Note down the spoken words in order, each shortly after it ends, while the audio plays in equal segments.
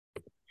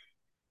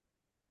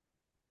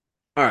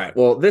All right.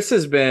 Well, this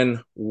has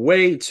been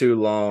way too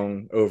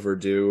long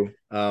overdue.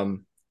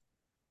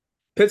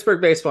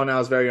 Pittsburgh Baseball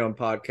Now's very own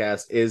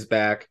podcast is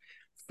back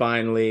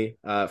finally.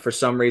 For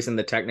some reason,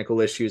 the technical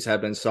issues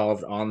have been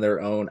solved on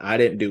their own. I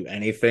didn't do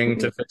anything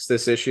to Mhm. fix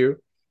this issue.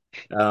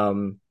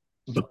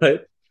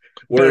 But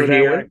we're Better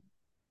that here. way.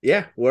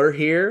 Yeah, we're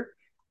here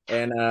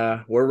and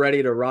we're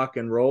ready to rock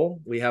and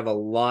roll. We have a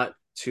lot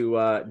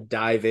to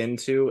dive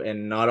into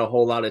and not a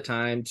whole lot of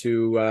time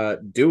to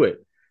do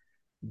it.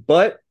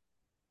 But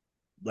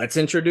let's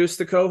introduce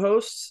the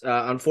co-hosts.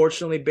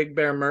 Unfortunately, Big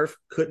Bear Murph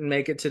couldn't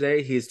make it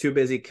today. He's too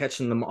busy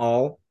catching them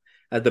all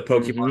at the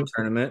Pokemon hmm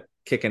tournament,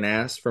 kicking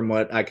ass, from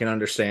what I can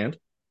understand.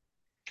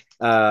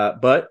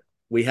 But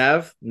we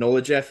have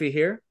Nola Jeffy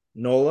here.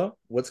 Nola,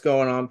 what's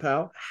going on,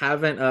 pal?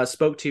 Haven't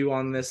spoke to you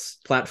on this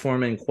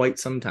platform in quite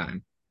some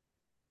time.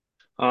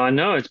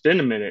 No, it's been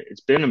a minute.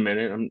 It's been a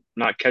minute. I'm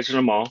not catching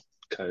them all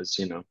because,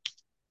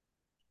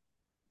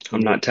 I'm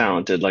not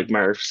talented like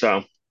Murph.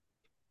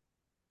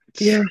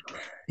 Yeah,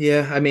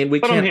 yeah. I mean, we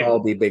But I'm can't here. all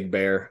be Big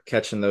Bear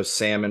catching those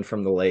salmon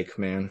from the lake,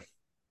 man.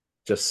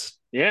 Just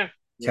Yeah,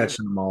 yeah.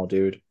 catching them all,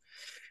 dude.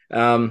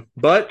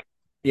 But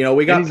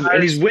we And got he's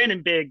Pirates.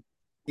 winning big.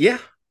 Yeah,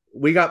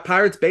 we got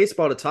Pirates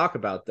baseball to talk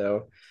about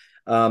though.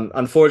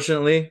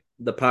 Unfortunately,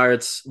 the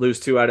Pirates lose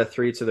two out of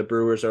three to the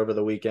Brewers over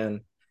the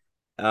weekend.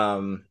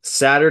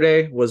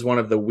 Saturday was one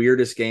of the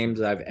weirdest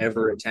games I've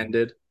ever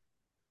attended.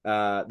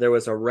 There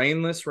was a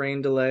rainless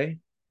rain delay,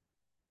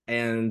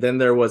 and then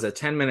there was a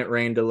 10-minute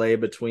rain delay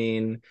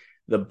between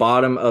the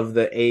bottom of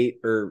the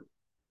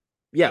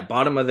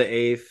bottom of the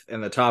eighth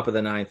and the top of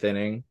the ninth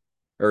inning,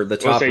 or the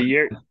Let's top say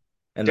year.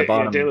 and the Yeah,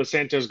 bottom. De Los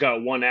Santos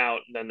got one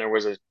out, and then there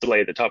was a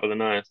delay at the top of the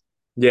ninth.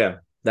 Yeah,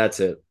 that's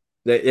it.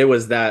 It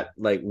was that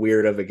like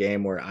weird of a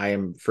game where I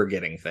am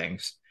forgetting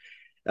things.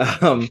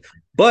 Um,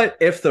 but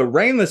if the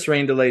rainless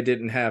rain delay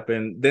didn't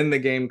happen, then the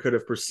game could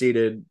have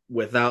proceeded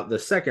without the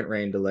second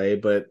rain delay.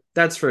 But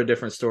that's for a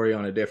different story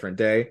on a different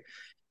day.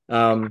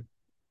 Um,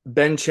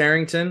 Ben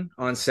Charrington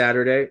on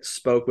Saturday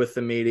spoke with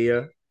the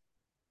media.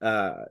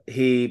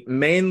 He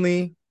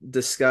mainly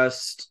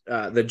discussed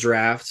the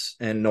draft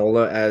and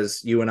NOLA,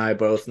 as you and I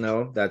both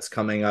know, that's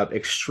coming up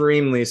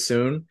extremely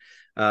soon,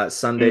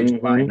 Sunday,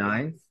 July hmm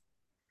 9th.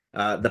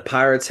 The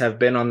Pirates have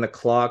been on the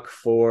clock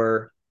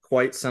for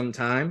quite some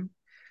time,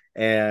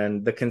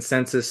 and the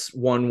consensus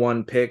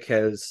 1-1 pick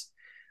has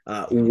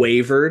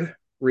wavered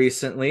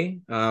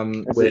recently.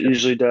 As With it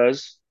usually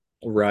does.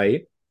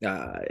 right,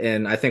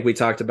 and I think we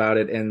talked about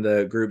it in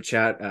the group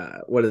chat.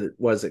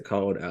 Was it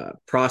called?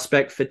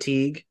 Prospect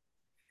fatigue,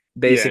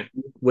 Yeah.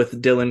 basically,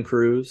 with Dylan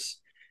Cruz,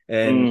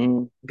 and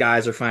hmm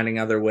guys are finding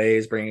other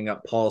ways, bringing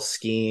up Paul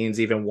Skeens,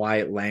 even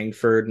Wyatt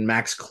Langford,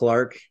 Max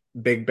Clark,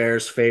 Big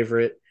Bear's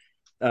favorite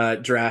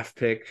draft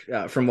pick,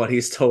 from what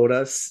he's told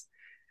us.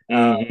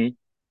 Uh, hmm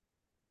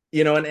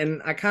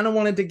and I kind of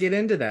wanted to get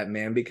into that,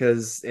 man,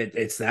 because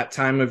it's that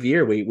time of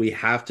year. We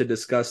have to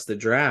discuss the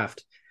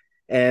draft.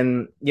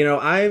 And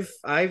I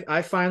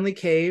finally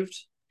caved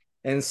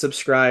and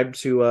subscribed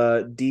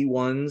to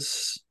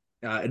D1's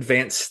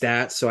advanced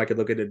stats so I could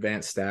look at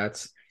advanced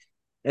stats.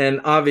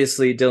 And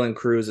obviously Dylan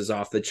Cruz is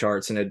off the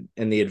charts in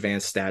the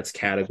advanced stats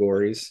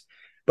categories.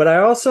 But I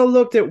also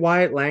looked at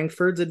Wyatt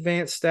Langford's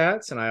advanced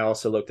stats, and I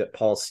also looked at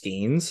Paul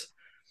Skeens.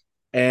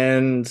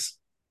 And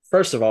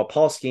first of all,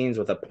 Paul Skeens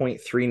with a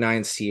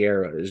 .39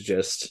 Sierra is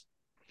just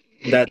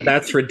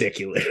that's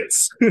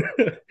ridiculous.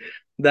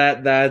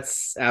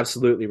 That's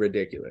absolutely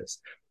ridiculous.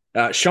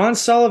 Sean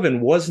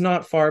Sullivan was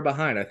not far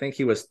behind. I think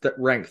he was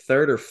ranked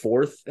third or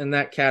fourth in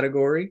that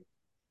category.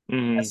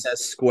 hmm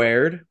SS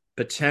squared,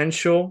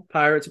 potential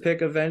Pirates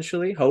pick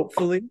eventually.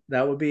 Hopefully,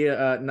 that would be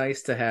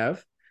nice to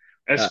have.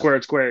 S Uh,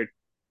 squared squared.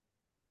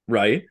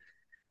 right.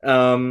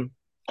 Um,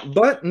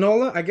 but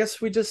Nola, I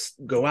guess we just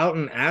go out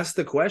and ask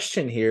the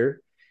question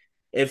here.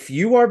 If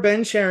you are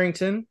Ben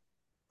Charrington,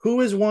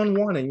 who is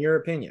 1-1 in your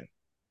opinion?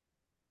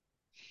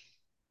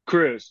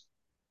 Cruz.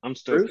 I'm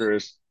still Cruz?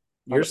 Cruz.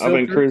 You're I've still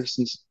been Cruz? Cruz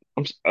since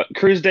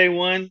Cruz day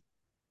one.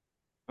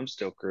 I'm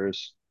still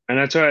Cruz. And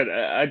that's right.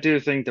 I do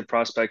think the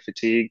prospect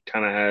fatigue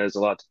kind of has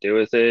a lot to do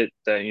with it.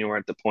 That, we're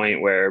at the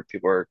point where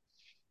people are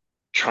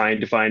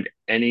trying to find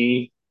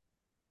any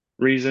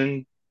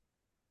reason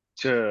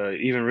to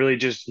even really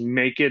just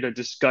make it a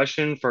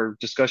discussion for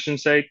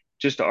discussion's sake,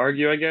 just to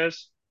argue, I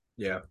guess.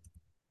 Yeah.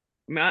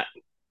 I mean,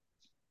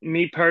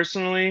 me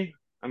personally,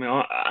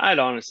 I'd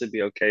honestly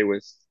be okay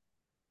with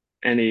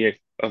any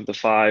of the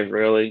five,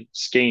 really.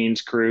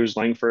 Skeens, Cruz,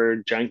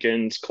 Langford,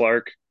 Jenkins,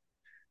 Clark.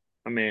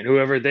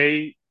 Whoever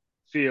they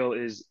feel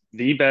is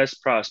the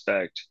best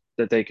prospect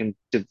that they can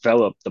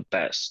develop the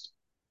best.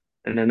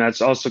 And then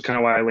that's also kind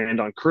of why I land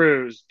on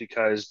Cruz,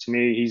 because to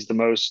me, he's the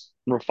most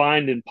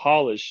refined and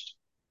polished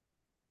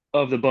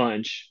of the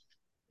bunch.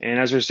 And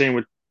as we're seeing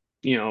with,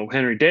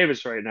 Henry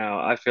Davis right now,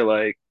 I feel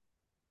like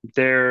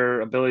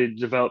their ability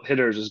to develop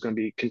hitters is going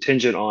to be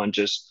contingent on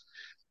just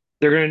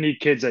they're going to need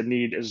kids that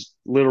need as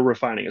little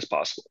refining as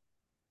possible.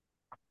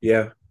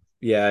 Yeah.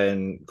 Yeah.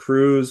 And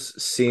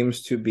Cruz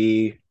seems to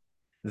be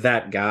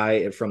that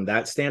guy from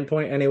that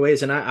standpoint,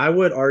 anyways. And I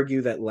would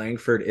argue that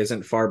Langford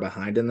isn't far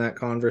behind in that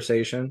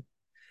conversation.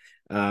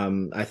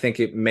 I think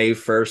May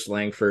 1st,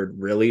 Langford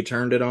really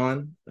turned it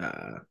on.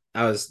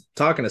 I was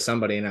talking to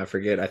somebody and I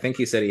forget. I think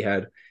he said he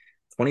had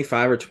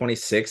 25 or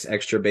 26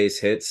 extra base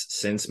hits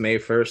since May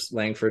 1st,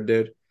 Langford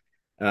did.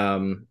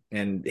 And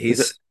Is it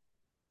he's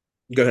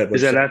go ahead.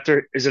 What'd you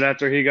say? is it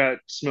after he got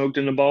smoked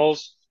in the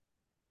balls?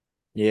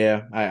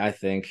 Yeah, I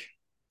think.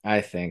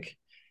 I think.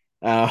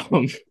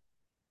 Um,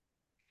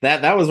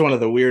 that was one of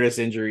the weirdest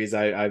injuries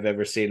I've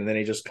ever seen. And then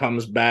he just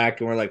comes back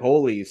and we're like,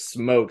 holy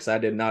smokes, I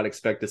did not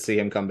expect to see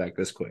him come back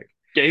this quick.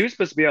 Yeah, he was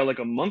supposed to be out like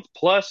a month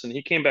plus, and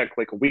he came back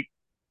like a week,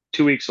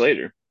 2 weeks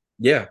later.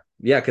 Yeah,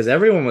 yeah, because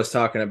everyone was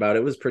talking about it.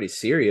 It was pretty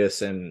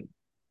serious, and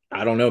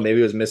I don't know, maybe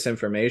it was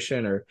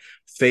misinformation or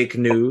fake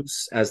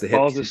news, as the hip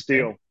Balls of kids say.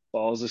 steel.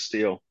 Balls of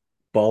steel.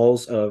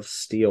 Balls of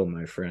steel,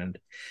 my friend.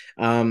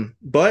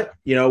 But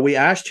we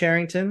asked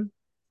Charrington.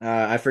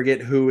 I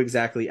forget who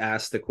exactly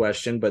asked the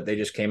question, but they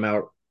just came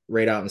out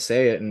right out and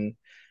say it and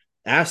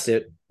asked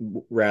it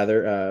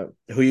rather,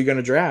 who you going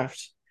to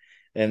draft?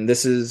 And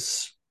this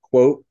is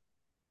quote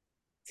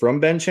from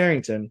Ben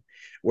Charrington.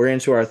 We're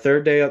into our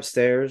third day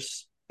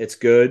upstairs. It's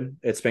good.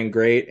 It's been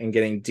great and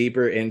getting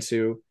deeper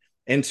into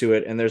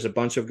it. And there's a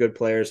bunch of good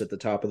players at the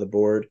top of the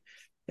board.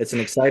 It's an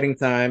exciting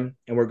time,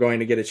 and we're going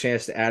to get a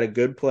chance to add a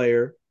good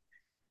player.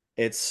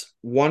 It's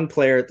one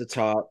player at the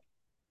top,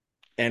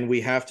 and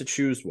we have to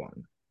choose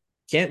one.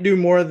 Can't do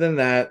more than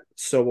that.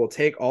 So we'll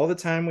take all the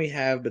time we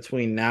have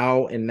between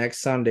now and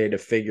next Sunday to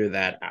figure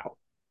that out.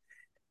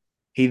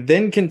 He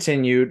then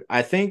continued,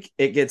 I think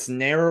it gets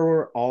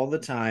narrower all the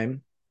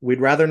time.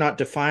 We'd rather not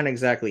define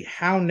exactly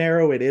how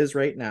narrow it is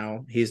right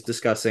now. He's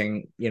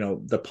discussing,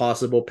 the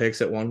possible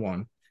picks at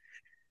 1-1.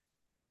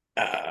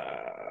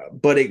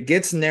 But it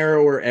gets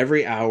narrower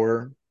every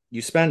hour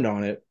you spend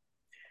on it.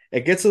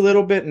 It gets a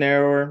little bit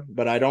narrower,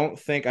 but I don't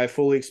think I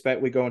fully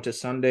expect we go into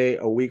Sunday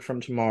a week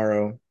from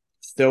tomorrow,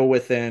 still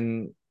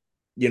within,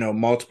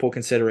 multiple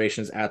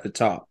considerations at the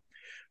top.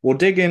 We'll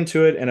dig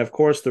into it. And of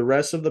course, the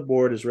rest of the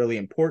board is really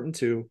important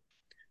too.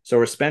 So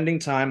we're spending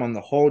time on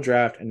the whole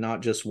draft and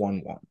not just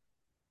 1-1.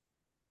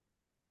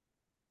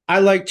 I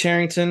like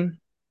Charrington.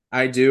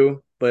 I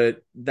do.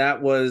 But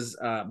that was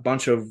a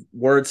bunch of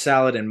word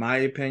salad, in my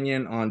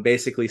opinion, on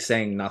basically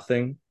saying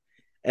nothing.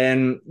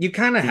 And you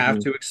kind of have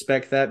Mm-hmm. to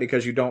expect that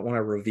because you don't want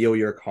to reveal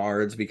your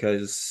cards,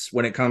 because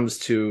when it comes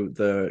to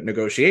the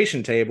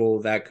negotiation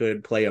table, that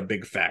could play a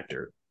big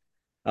factor.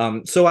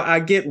 So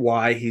I get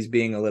why he's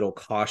being a little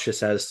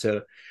cautious as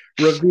to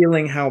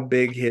revealing how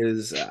big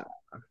his,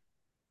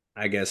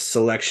 I guess,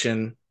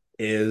 selection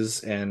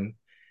is and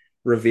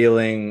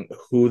revealing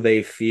who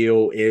they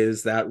feel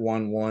is that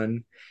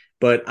 1-1.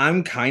 But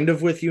I'm kind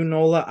of with you,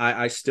 Nola.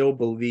 I still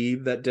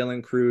believe that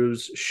Dylan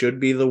Cruz should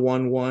be the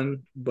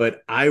 1-1,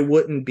 but I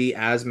wouldn't be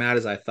as mad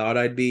as I thought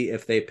I'd be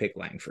if they pick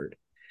Langford.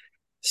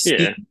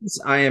 Yeah. Skeens,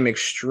 I am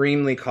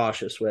extremely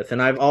cautious with,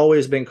 and I've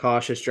always been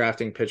cautious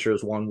drafting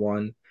pitchers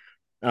 1-1,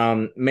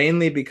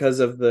 mainly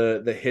because of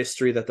the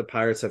history that the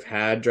Pirates have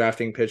had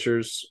drafting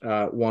pitchers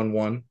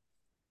 1-1.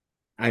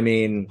 I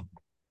mean,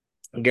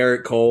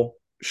 Garrett Cole,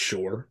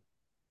 sure,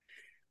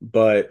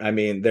 but I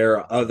mean, there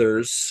are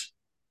others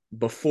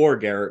before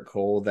Garrett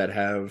Cole that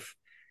have,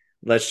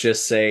 let's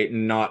just say,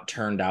 not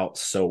turned out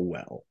so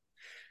well.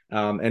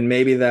 And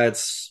maybe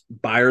that's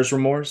buyer's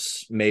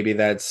remorse. Maybe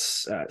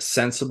that's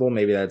sensible.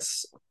 Maybe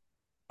that's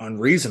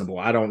unreasonable.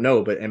 I don't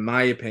know. But in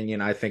my opinion,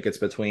 I think it's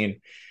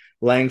between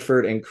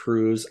Langford and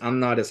Cruz.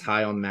 I'm not as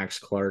high on Max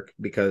Clark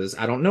because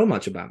I don't know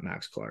much about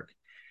Max Clark.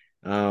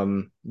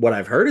 What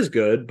I've heard is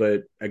good,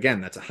 but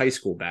again, that's a high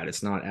school bat.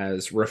 It's not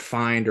as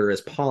refined or as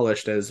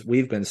polished as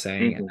we've been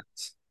saying Mm-hmm.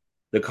 as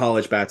the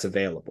college bats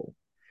available.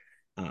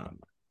 Um,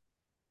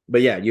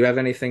 but yeah, you have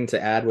anything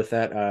to add with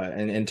that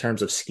in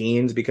terms of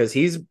schemes? Because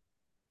he's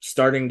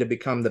starting to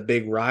become the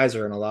big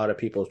riser in a lot of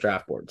people's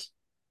draft boards.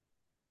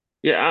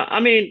 Yeah, I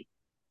mean,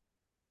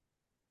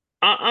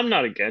 I'm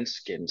not against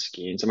skin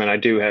schemes. I mean, I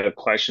do have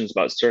questions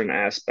about certain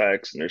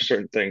aspects, and there's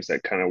certain things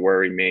that kind of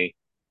worry me.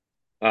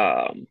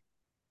 Um,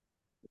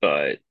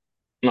 but I'm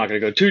not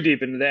going to go too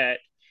deep into that.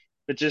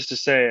 But just to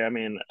say, I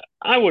mean,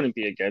 I wouldn't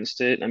be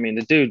against it. I mean,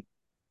 the dude,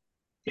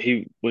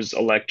 he was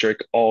electric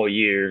all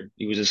year.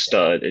 He was a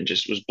stud and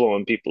just was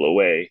blowing people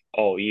away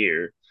all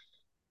year.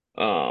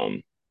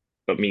 Um,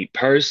 but me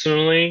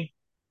personally,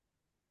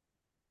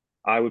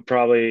 I would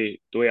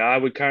probably, the way I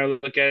would kind of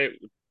look at it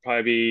would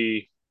probably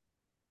be,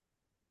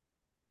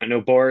 I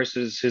know Boris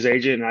is his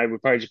agent, and I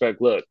would probably just be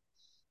like, look,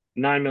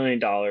 $9 million,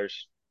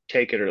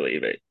 take it or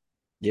leave it.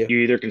 Yeah. You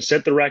either can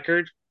set the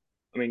record.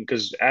 I mean,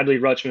 because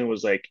Adley Rutschman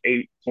was like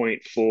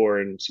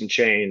 8.4 and some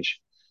change.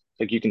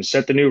 Like you can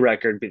set the new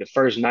record, be the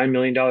first $9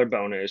 million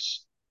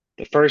bonus,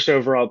 the first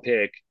overall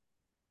pick.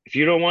 If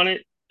you don't want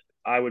it,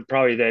 I would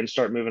probably then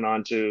start moving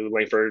on to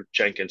Langford,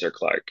 Jenkins, or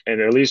Clark.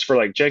 And at least for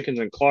like Jenkins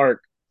and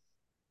Clark,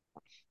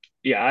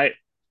 yeah,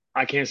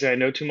 I can't say I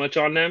know too much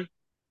on them.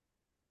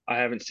 I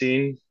haven't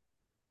seen.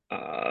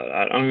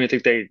 I don't even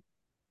think they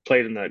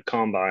played in the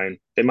combine.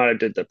 They might have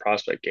did the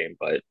prospect game,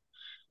 but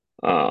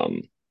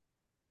Um,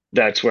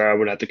 that's where I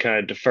would have to kind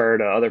of defer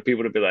to other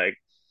people to be like,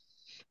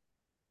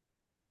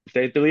 if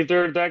they believe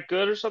they're that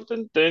good or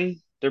something,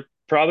 then they're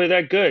probably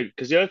that good.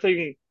 Because the other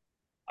thing,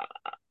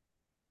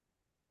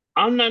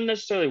 I'm not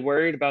necessarily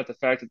worried about the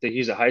fact that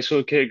he's a high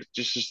school kid.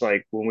 Just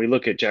like when we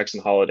look at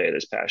Jackson Holiday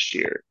this past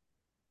year,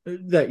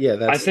 That yeah,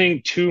 I that's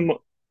think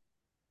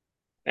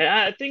and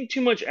I think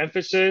too much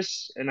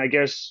emphasis, and I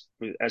guess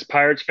as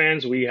Pirates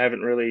fans, we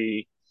haven't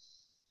really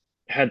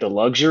had the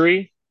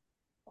luxury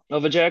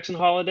of a Jackson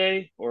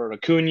Holiday or an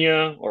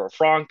Acuna or a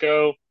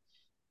Franco.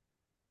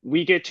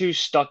 We get too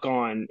stuck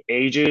on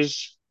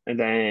ages, and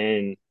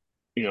then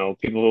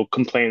people will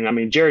complain. I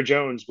mean, Jared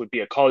Jones would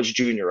be a college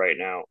junior right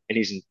now, and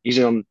he's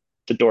on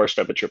the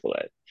doorstep of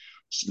AAA.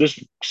 This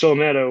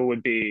Soneto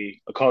would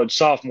be a college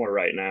sophomore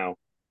right now,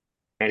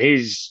 and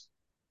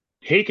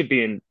he could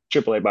be in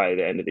AAA by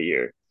the end of the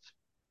year.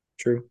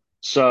 true.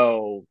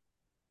 So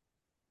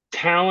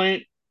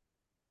talent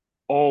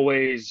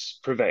always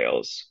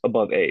prevails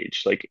above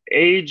age. Like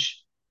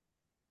age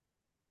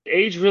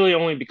really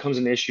only becomes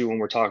an issue when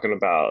we're talking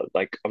about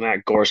like a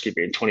Matt Gorski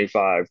being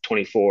 25,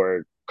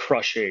 24,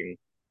 crushing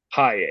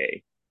high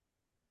A.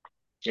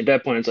 At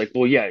that point, it's like,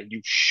 well, yeah,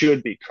 you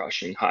should be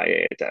crushing high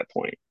A at that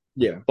point.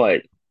 Yeah,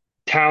 But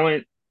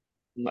talent,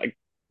 like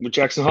with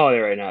Jackson Holiday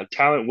right now,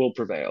 talent will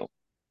prevail.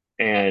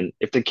 And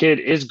if the kid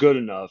is good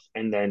enough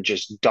and then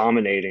just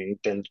dominating,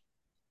 then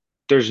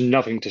there's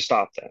nothing to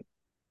stop them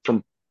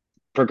from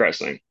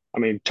progressing. I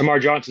mean, Tamar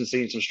Johnson's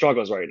seeing some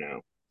struggles right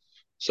now.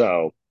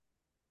 So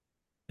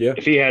yeah,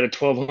 if he had a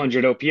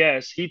 1200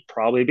 OPS, he'd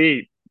probably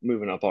be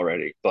moving up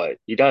already, but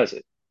he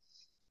doesn't.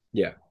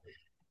 yeah.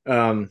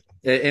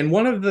 And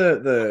one of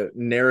the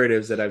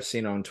narratives that I've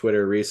seen on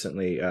Twitter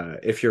recently,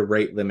 if your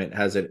rate limit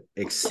hasn't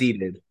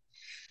exceeded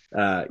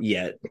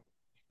yet,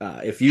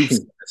 if you've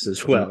seen this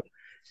as well,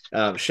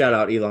 shout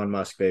out Elon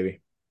Musk,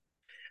 baby.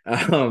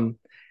 Um,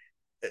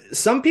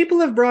 some people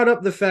have brought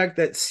up the fact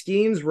that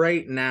Skeens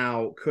right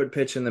now could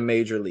pitch in the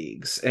major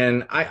leagues,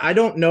 and I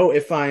don't know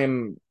if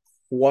I'm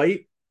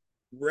quite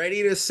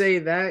ready to say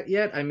that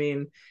yet. I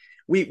mean,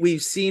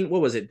 we've seen,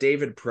 what was it?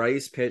 David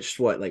Price pitched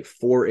what, like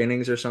 4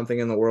 innings or something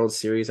in the World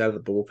Series out of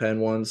the bullpen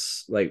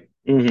once, like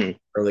Mm-hmm.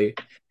 early.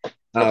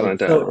 Something like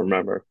that. I don't So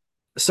remember.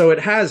 so it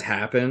has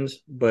happened,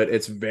 but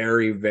it's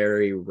very,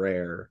 very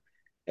rare.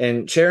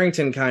 And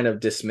Charrington kind of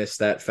dismissed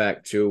that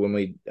fact too when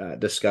we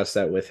discussed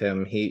that with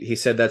him. He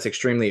said that's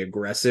extremely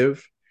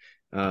aggressive.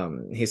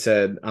 He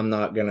said, I'm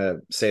not gonna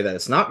say that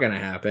it's not gonna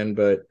happen,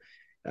 but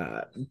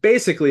uh,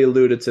 basically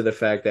alluded to the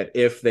fact that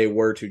if they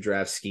were to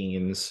draft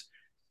Skeens,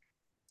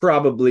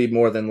 probably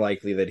more than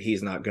likely that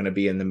he's not going to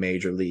be in the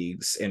major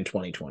leagues in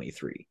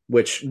 2023,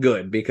 which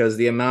good, because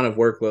the amount of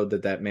workload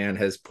that that man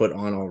has put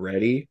on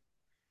already,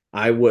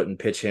 I wouldn't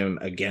pitch him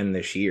again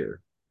this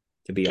year,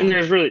 to be And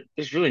honest.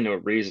 there's really no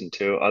reason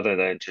to other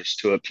than just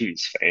to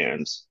appease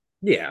fans.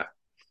 Yeah.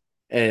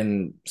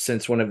 And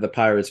since when have the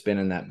Pirates been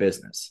in that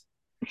business?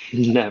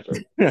 Never.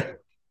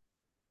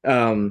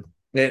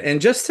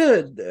 And just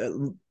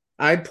to,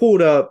 I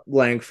pulled up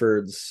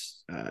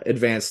Langford's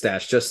advanced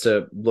stats just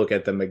to look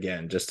at them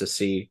again, just to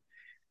see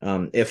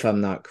if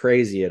I'm not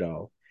crazy at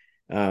all.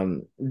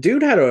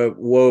 Dude had a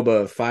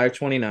WOBA of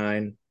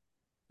 529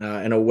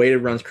 and a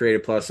weighted runs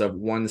created plus of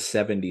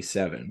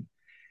 177.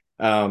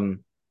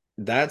 Um,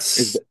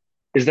 Is that's that,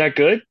 is that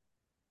good?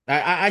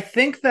 I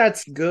think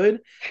that's good,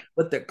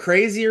 but the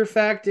crazier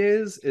fact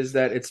is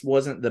that it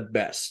wasn't the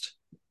best.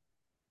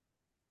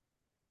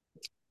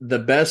 The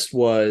best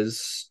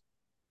was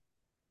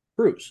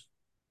Cruz.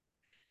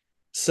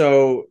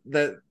 So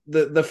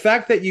the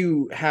fact that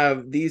you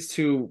have these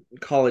two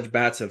college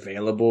bats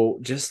available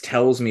just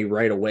tells me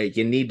right away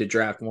you need to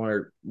draft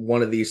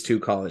one of these two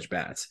college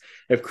bats.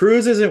 If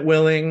Cruz isn't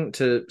willing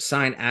to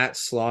sign at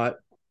slot,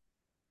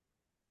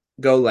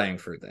 go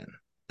Langford then.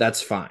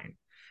 That's fine.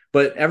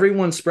 But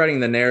everyone's spreading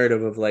the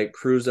narrative of like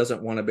Cruz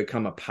doesn't want to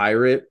become a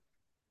Pirate.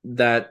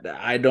 That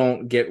I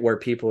don't get where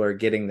people are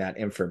getting that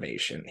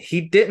information. He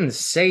didn't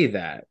say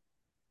that.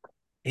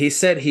 He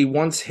said he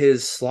wants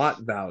his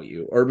slot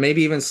value or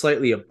maybe even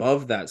slightly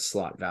above that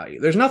slot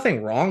value. There's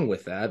nothing wrong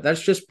with that.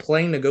 That's just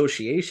plain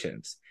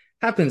negotiations.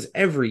 Happens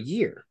every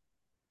year.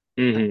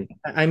 Mm-hmm.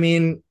 I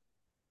mean,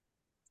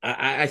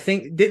 I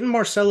think didn't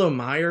Marcelo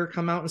Meyer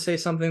come out and say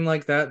something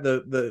like that?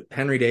 The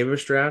Henry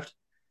Davis draft.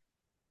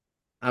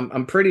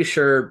 I'm pretty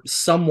sure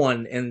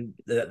someone in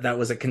that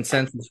was a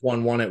consensus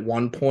 1-1 at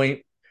one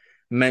point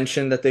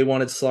mentioned that they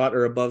wanted slot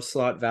or above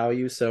slot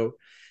value. So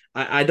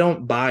I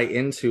don't buy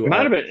into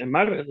all. It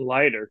might have been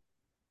lighter.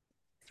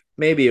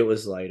 Maybe it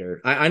was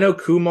lighter. I know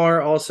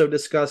Kumar also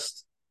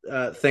discussed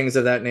things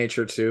of that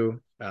nature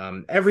too.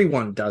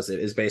 Everyone does it,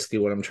 is basically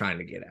what I'm trying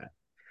to get at.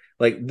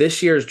 Like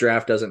this year's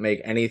draft doesn't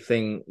make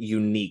anything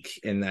unique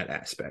in that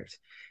aspect.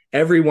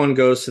 Everyone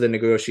goes to the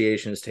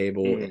negotiations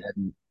table Mm-hmm.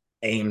 and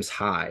aims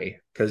high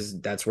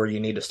because that's where you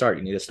need to start.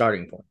 You need a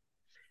starting point.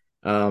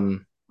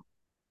 Um,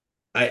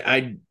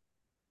 I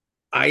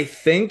I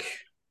think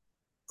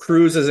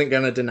Cruz isn't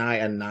going to deny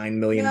a $9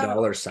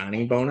 million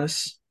signing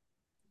bonus.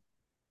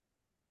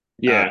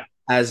 Uh, Yeah.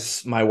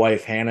 as my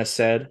wife Hannah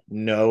said,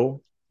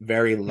 no,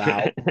 very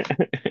loud.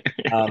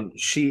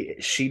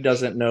 She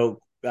doesn't know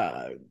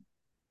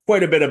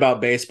quite a bit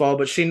about baseball,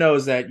 but she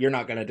knows that you're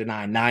not going to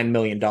deny $9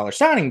 million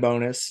signing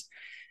bonus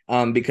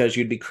because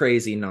you'd be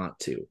crazy not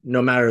to,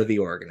 no matter the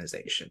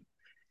organization.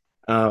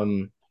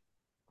 Um,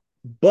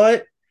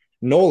 but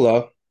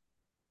Nola,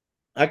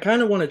 I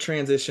kind of want to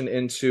transition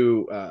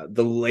into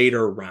the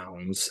later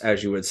rounds,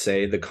 as you would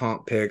say, the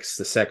comp picks,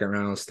 the second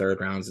rounds,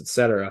 third rounds,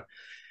 etc.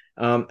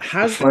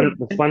 Has there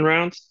The fun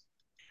rounds.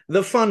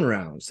 the fun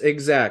rounds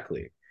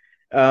exactly?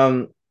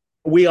 Um,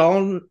 we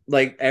all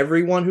like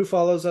everyone who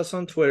follows us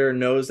on Twitter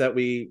knows that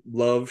we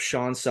love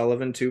Sean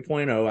Sullivan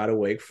 2.0 out of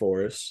Wake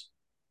Forest.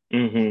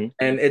 Hmm.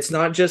 And it's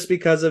not just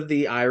because of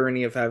the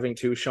irony of having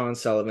two Sean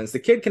Sullivans. The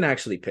kid can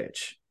actually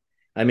pitch.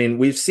 I mean,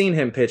 we've seen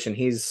him pitch and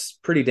he's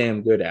pretty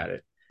damn good at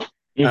it.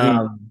 Hmm.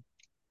 Um,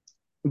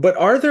 but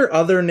are there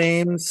other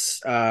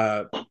names?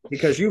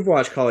 Because you've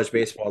watched college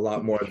baseball a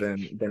lot more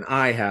than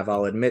I have,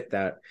 I'll admit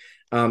that.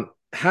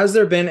 Has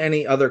there been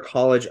any other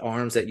college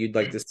arms that you'd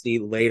like to see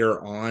later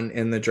on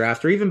in the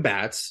draft, or even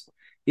bats?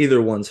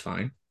 Either one's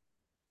fine,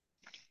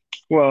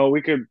 Well,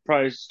 we could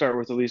probably start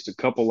with at least a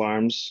couple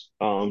arms.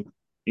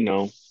 You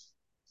know,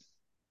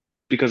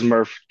 because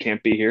Murph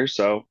can't be here,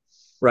 so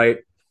right?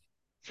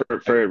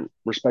 for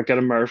respect out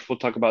of Murph, we'll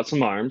talk about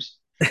some arms.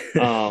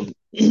 Um,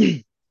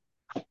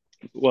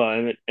 well,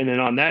 and then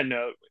on that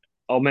note,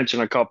 I'll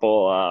mention a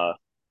couple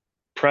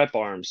prep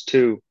arms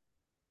too.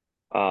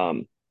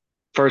 Um,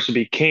 First would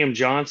be Cam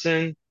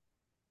Johnson,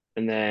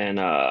 and then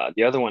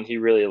the other one he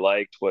really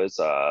liked was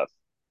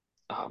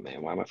oh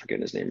man, why am I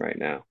forgetting his name right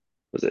now?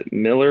 Was it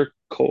Miller?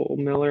 Cole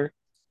Miller?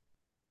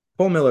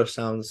 Cole Miller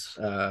sounds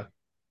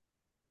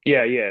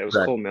Yeah, yeah, it was correct.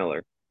 Cole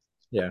Miller.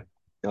 Yeah,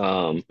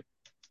 Um,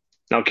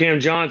 Now Cam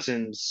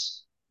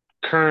Johnson's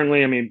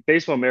currently, I mean,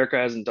 Baseball America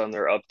hasn't done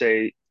their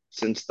update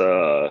since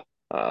the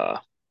uh,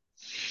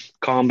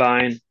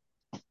 combine.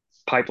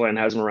 Pipeline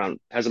has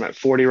him at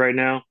 40 right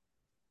now.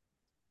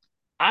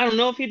 I don't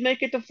know if he'd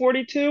make it to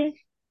 42.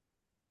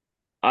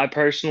 I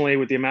personally,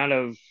 with the amount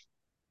of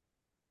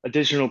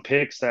additional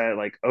picks that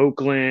like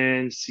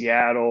Oakland,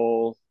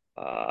 Seattle,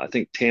 I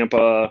think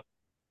Tampa, I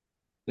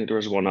think there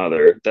was one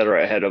other that are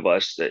ahead of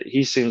us, that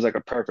he seems like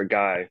a perfect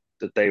guy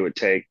that they would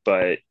take.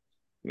 But I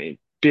mean,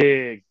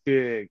 big,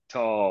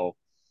 tall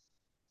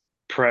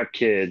prep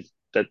kid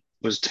that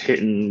was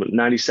hitting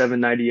 97,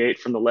 98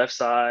 from the left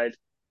side,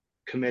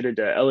 committed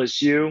to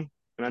LSU.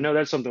 And I know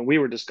that's something we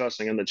were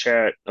discussing in the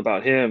chat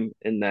about him,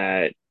 in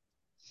that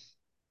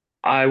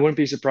I wouldn't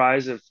be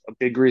surprised if a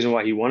big reason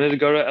why he wanted to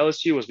go to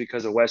LSU was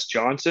because of Wes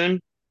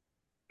Johnson,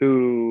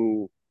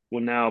 who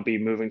will now be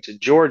moving to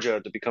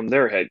Georgia to become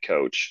their head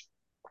coach.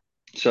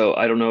 So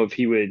I don't know if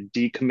he would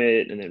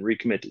decommit and then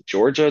recommit to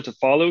Georgia to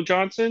follow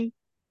Johnson,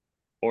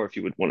 or if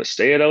he would want to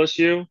stay at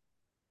LSU.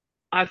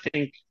 I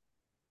think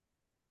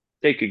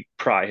they could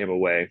pry him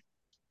away.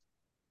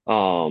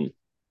 Um,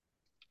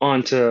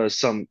 Onto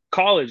some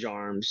college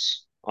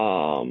arms.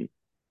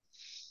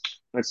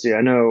 Let's see.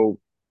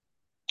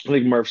 I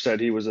think Murph said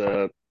he was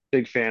a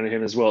big fan of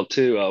him as well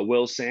too.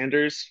 Will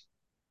Sanders.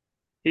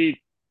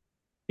 He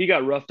he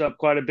got roughed up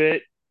quite a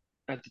bit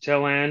at the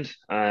tail end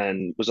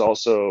and was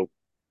also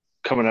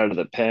coming out of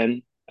the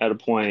pen at a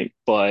point.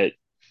 But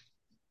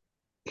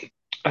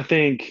I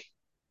think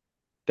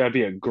that'd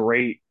be a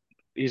great.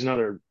 He's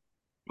another.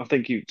 I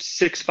think you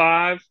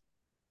 6'5",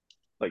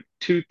 like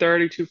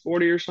 230,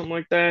 240 or something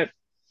like that.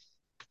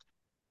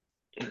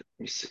 Let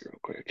me see real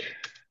quick.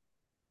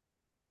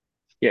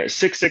 Yeah,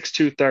 6'6",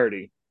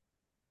 230.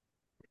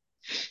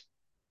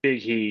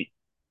 Big heat,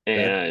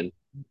 that's and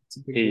a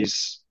big boy.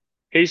 he's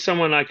he's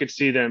someone I could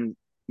see them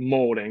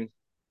molding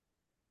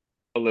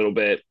a little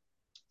bit.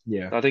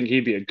 Yeah. I think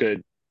he'd be a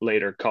good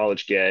later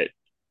college get.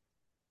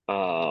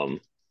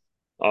 Um,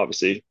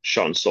 Obviously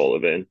Sean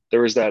Sullivan.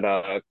 There was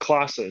that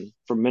Clausen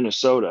from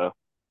Minnesota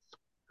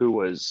who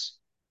was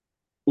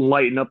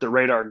lighting up the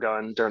radar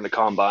gun during the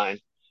combine.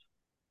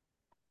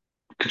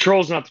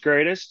 Control's not the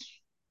greatest,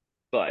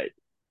 but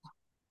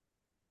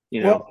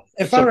Well,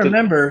 if it's I something.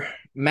 remember,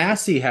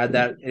 Massey had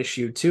that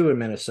issue too in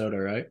Minnesota,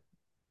 right?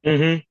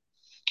 Hmm.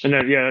 And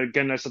then yeah,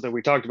 again, that's something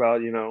we talked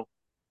about.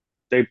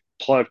 They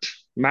plucked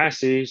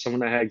Massey,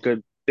 someone that had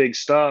good big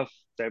stuff,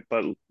 that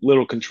but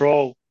little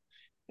control,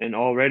 and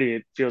already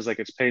it feels like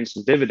it's paying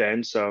some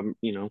dividends. So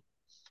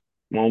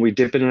why don't we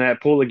dip into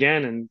that pool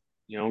again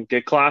and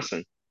get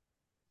Klassen?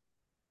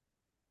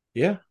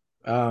 Yeah.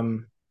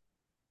 Um,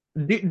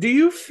 do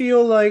you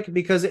feel like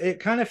because it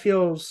kind of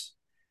feels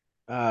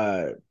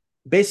uh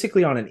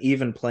basically on an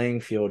even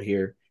playing field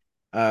here.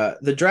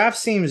 The draft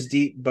seems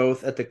deep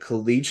both at the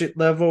collegiate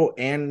level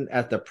and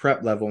at the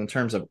prep level in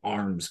terms of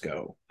arms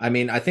go. I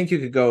mean, I think you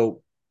could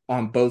go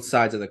on both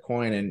sides of the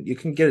coin and you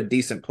can get a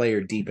decent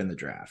player deep in the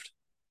draft.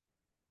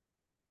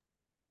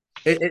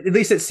 At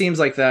least it seems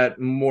like that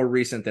more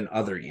recent than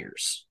other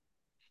years,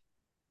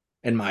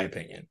 in my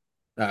opinion.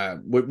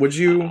 Would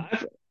you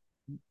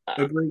I,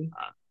 agree?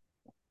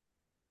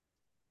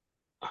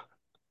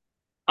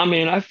 I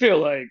mean, I feel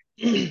like,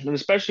 and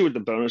especially with the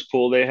bonus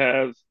pool they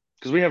have.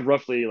 because we have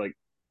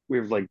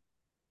like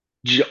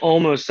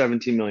almost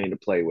 17 million to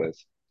play with.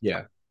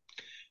 Yeah.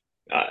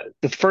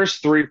 The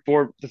first three,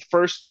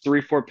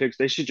 four picks,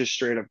 they should just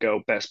straight up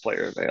go best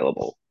player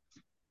available.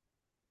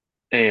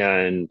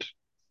 And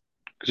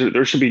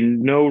there should be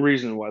no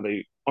reason why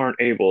they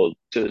aren't able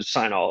to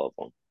sign all of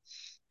them.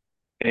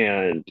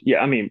 And yeah,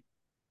 I mean,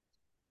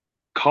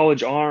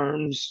 college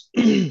arms,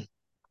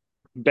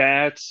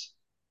 bats,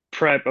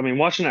 prep. I mean,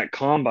 watching that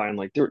combine,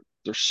 like there's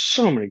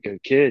so many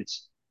good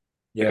kids.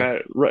 Like Yeah.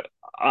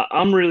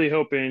 I'm really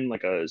hoping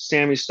like a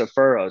Sammy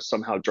Stafura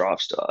somehow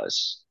drops to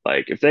us.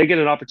 Like if they get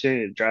an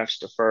opportunity to draft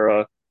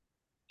Stafura,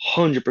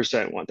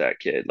 100% want that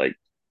kid. Like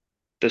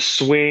the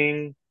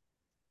swing,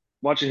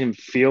 watching him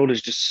field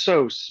is just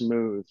so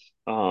smooth.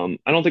 I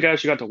don't think I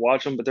actually got to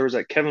watch him, but there was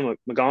that Kevin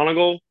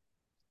McGonigal.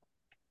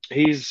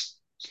 He's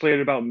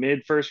slated about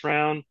mid first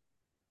round,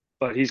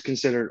 but he's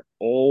considered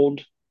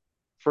old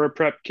for a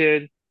prep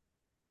kid,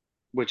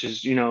 which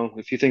is,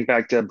 if you think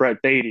back to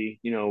Brett Beatty,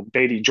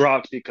 Beatty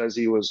dropped because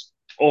he was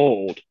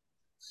old,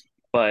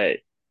 but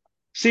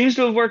seems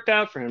to have worked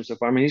out for him so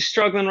far. I mean, he's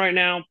struggling right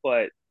now,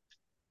 but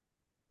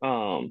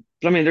I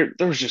mean,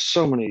 there was just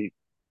so many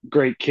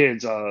great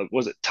kids.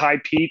 Was it Ty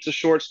Pete's a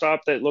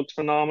shortstop that looked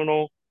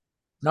phenomenal?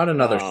 Not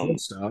another Um,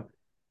 shortstop.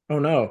 Oh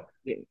no.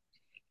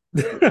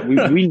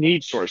 we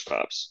need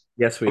shortstops.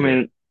 Yes, we I do.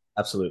 mean,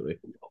 Absolutely.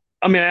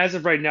 as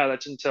of right now,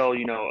 that's until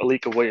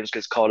Alika Williams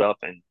gets called up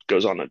and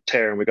goes on a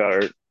tear, and we got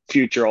our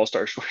future All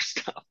Star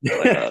shortstop.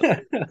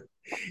 But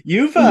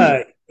You've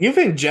you've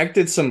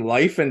injected some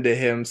life into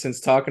him since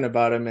talking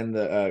about him in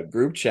the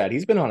group chat.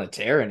 He's been on a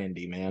tear in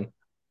Indy, man.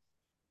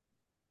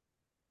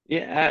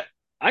 yeah,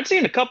 I'd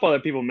seen a couple other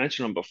people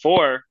mention him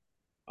before.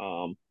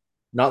 Um,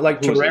 Not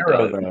like who was it?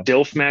 Torero though.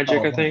 Dilf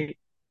Magic, I Oh, think.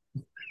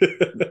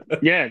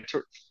 Yeah,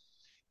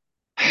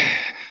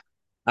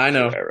 I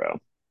know. Torero.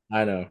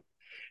 I know.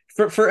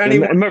 For And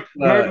anyone Murph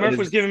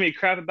was is giving me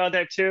crap about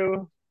that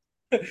too.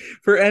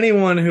 for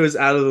anyone who is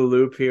out of the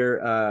loop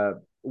here,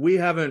 we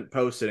haven't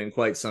posted in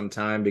quite some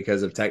time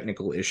because of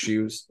technical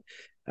issues.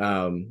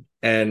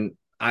 And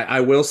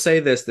I will say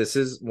this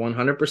is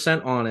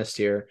 100% honest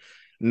here.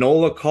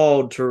 Nola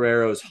called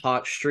Torero's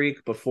hot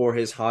streak before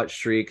his hot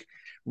streak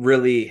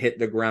really hit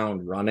the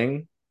ground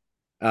running.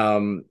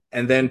 And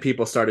then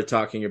people started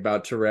talking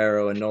about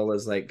Torero, and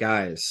Nola's like,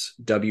 guys,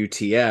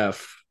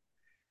 WTF.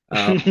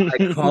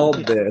 I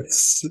called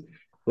this.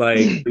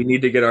 Like, we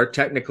need to get our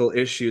technical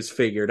issues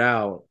figured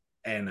out.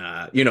 And,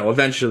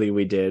 eventually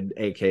we did,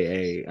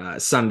 AKA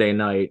Sunday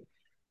night,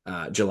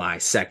 July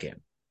 2nd.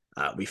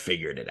 We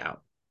figured it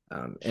out.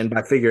 And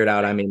by figure it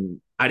out, I mean,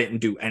 I didn't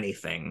do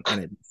anything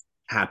and it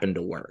happened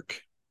to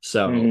work.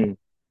 So, Mhm.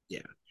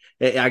 yeah.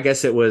 I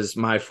guess it was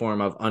my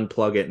form of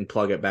unplug it and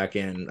plug it back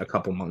in a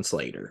couple months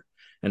later,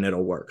 and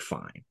it'll work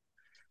fine.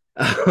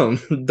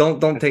 Don't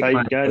That's how take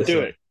my you gotta advice. do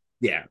it.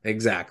 Yeah,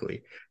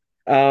 exactly.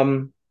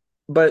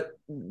 But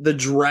the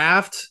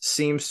draft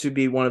seems to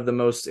be one of the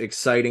most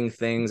exciting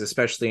things,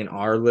 especially in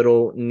our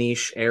little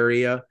niche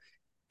area.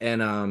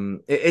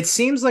 And it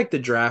seems like the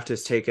draft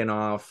has taken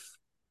off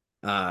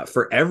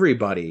for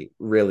everybody,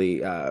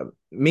 really.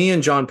 Me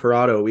and John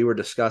Parado, we were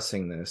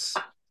discussing this.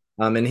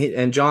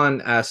 And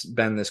John asked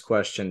Ben this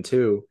question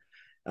too.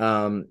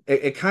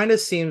 It kind of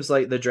seems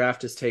like the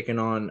draft has taken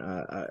on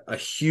a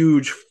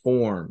huge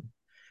form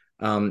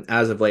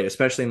as of late,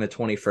 especially in the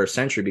 21st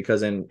century,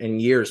 because in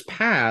years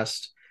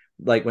past,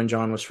 like when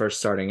John was first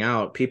starting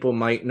out, people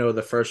might know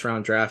the first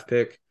round draft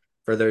pick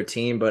for their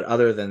team, but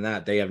other than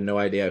that, they have no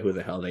idea who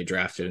the hell they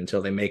drafted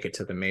until they make it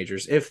to the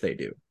majors, if they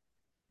do.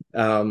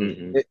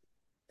 Hmm.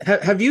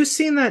 Have you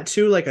seen that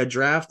too? Like a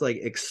draft like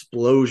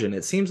explosion.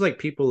 It seems like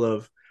people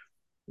have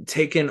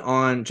taken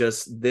on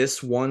just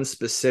this one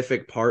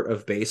specific part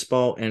of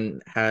baseball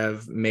and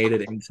have made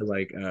it into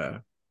like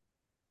a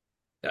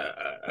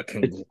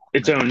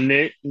Its conglomerate. own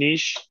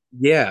niche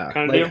Yeah,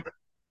 kind of like deal.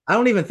 I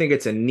don't even think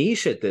it's a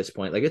niche at this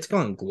point. Like it's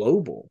gone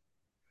global.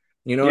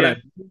 You know what I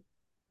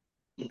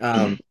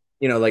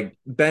Yeah. like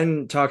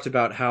Ben talked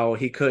about how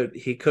he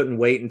couldn't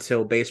wait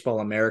until Baseball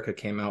America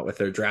came out with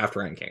their draft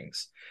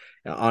rankings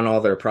on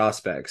all their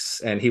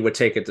prospects, and he would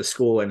take it to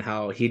school, and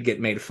how he'd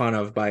get made fun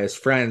of by his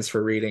friends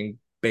for reading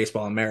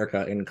Baseball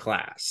America in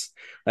class.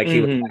 Like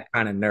he was Hmm. that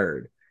kind of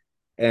nerd.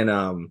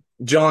 And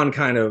John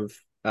kind of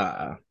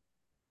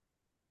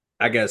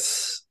I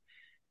guess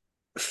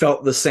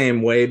felt the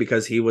same way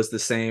because he was the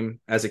same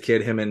as a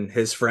kid. Him and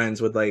his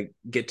friends would like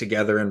get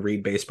together and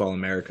read Baseball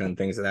America and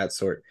things of that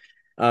sort.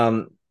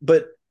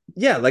 But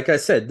yeah, like I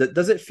said,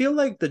 does it feel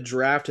like the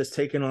draft has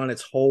taken on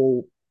its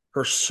whole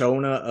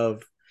persona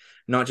of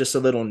not just a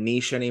little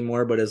niche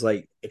anymore, but has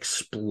like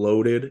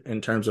exploded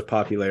in terms of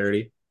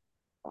popularity?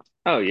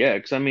 Oh yeah,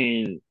 because I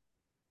mean,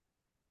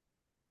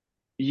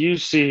 you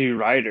see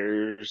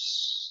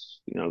writers,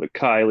 the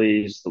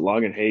Kylies, the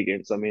Logan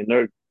Hagens. I mean,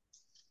 they're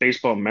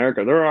Baseball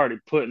America. They're already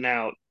putting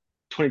out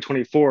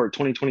 2024,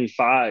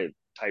 2025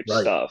 type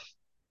Right. stuff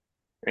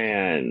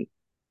and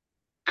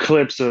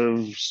clips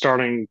of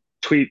starting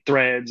tweet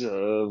threads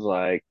of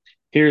like,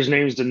 here's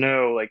names to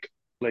know, like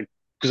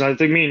because I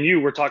think me and you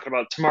were talking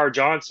about Tamar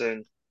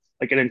Johnson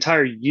like an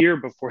entire year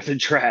before the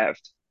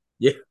draft.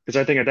 Yeah. Because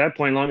I think at that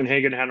point,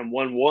 Longenhagen had him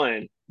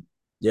 1-1,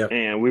 Yeah.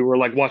 and we were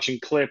like watching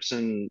clips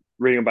and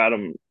reading about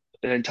him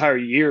an entire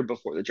year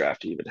before the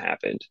draft even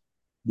happened.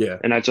 Yeah.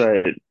 And that's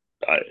I,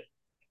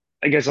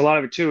 I guess a lot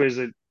of it too is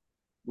that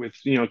with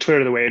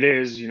Twitter the way it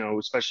is,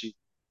 especially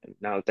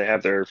now that they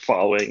have their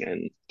following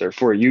and their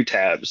For You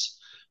tabs,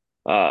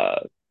 uh,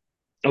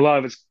 a lot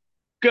of it's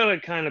gonna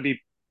kind of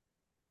be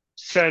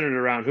centered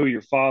around who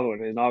you're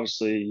following. And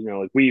obviously,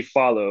 like we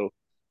follow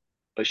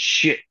a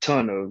shit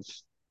ton of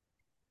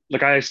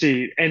like I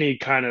see any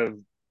kind of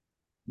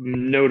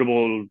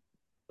notable,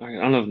 I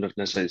don't know if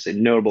necessarily say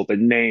notable, but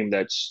name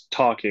that's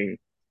talking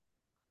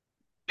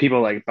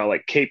people like about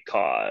like Cape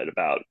Cod,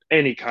 about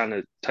any kind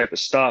of type of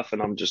stuff,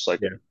 and I'm just like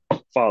Yeah.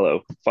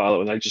 follow,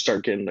 and I just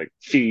start getting like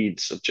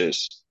feeds of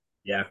just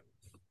Yeah.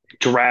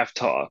 draft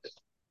talk.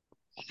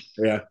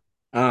 Yeah.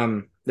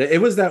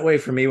 It was that way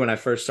for me when I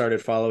first started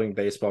following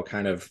baseball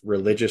kind of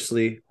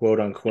religiously,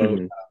 quote unquote.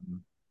 Mm-hmm.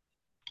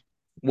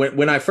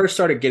 When I first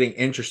started getting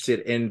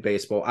interested in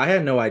baseball, I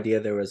had no idea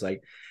there was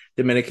like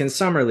Dominican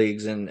summer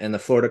leagues and the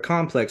Florida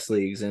complex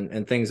leagues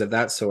and things of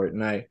that sort.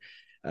 And I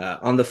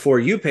on the For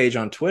You page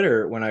on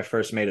Twitter, when I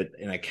first made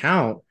an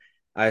account,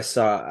 I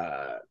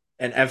saw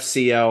an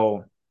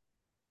FCL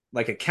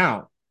like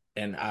account.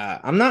 And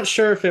I'm not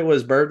sure if it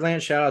was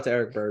Birdland. Shout out to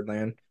Eric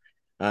Birdland.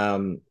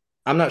 Um,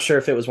 I'm not sure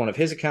if it was one of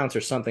his accounts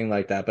or something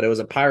like that, but it was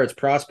a Pirates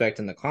prospect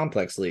in the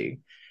Complex League.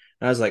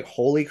 And I was like,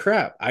 holy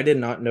crap, I did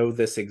not know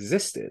this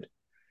existed.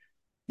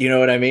 You know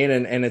what I mean?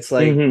 And it's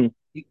like Mm-hmm.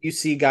 you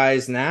see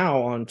guys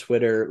now on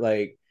Twitter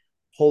like,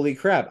 holy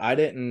crap, I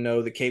didn't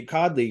know the Cape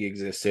Cod League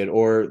existed,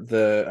 or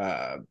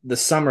the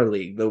Summer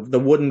League, the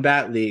Wooden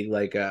Bat League,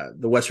 like the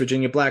West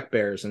Virginia Black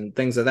Bears and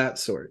things of that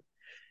sort.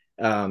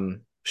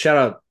 Shout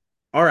out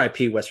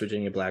RIP West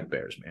Virginia Black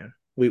Bears, man.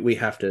 We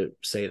have to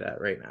say that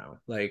right now.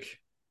 Like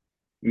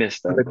Miss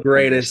one of them. the I miss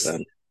greatest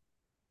them.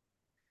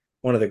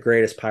 one of the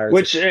greatest pirates.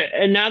 Which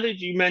and now that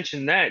you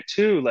mentioned that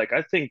too, like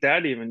I think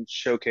that even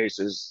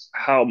showcases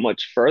how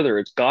much further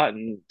it's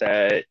gotten.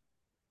 That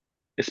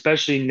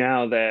especially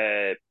now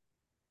that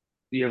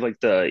you have like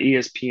the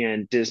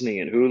ESPN, Disney,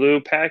 and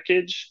Hulu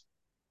package.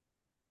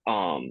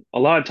 A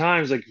lot of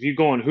times, like if you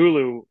go on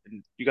Hulu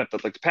and you got the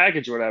like the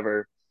package or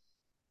whatever,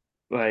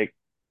 like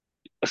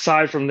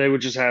aside from they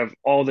would just have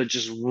all the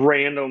just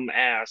random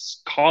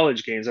ass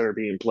college games that are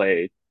being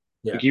played.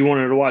 Yeah. Like you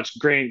wanted to watch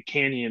Grand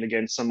Canyon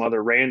against some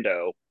other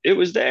rando, it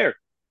was there.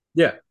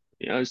 Yeah.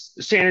 It's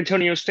San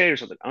Antonio State or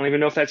something. I don't even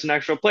know if that's an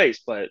actual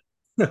place, but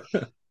I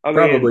mean,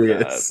 Probably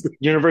is.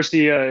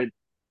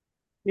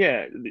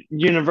 Yeah,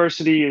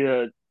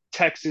 University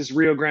Texas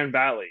Rio Grande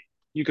Valley.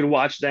 You could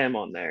watch them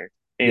on there,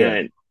 Yeah.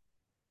 and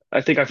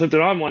I think I flipped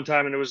it on one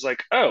time, and it was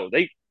like, oh,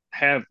 they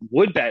have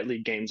Wood Bat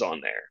League games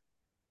on there,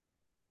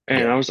 and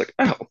Yeah. I was like,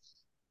 oh,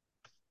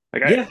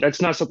 Yeah.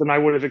 that's not something I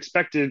would have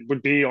expected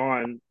would be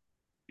on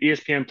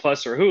ESPN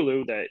Plus or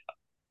Hulu. That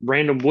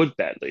random Wood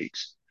Bat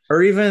leagues.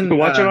 Or You can even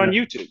watch it on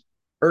YouTube.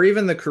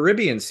 the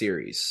Caribbean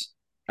series.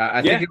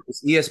 I think Yeah. it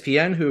was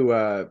ESPN who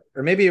or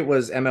maybe it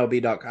was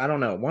MLB.com. I don't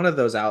know. One of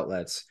those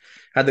outlets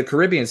had the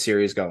Caribbean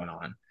series going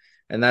on.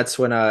 And that's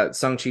when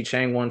Sung Chi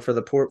Chang won for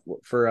the port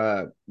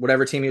for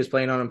whatever team he was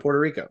playing on in Puerto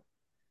Rico.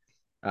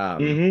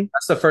 Hmm.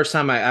 That's the first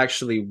time I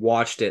actually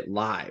watched it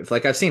live.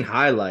 Like I've seen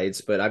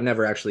highlights, but I've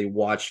never actually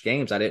watched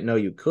games. I didn't know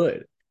you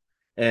could.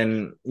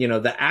 And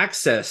the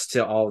access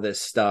to all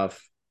this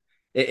stuff,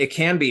 it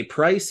can be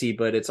pricey,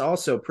 but it's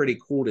also pretty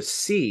cool to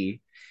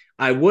see.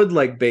 I would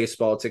like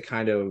baseball to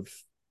kind of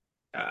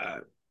uh,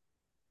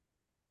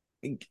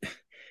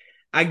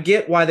 I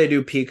get why they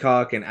do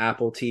Peacock and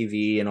Apple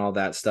TV and all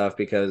that stuff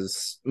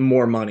because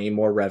more money,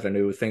 more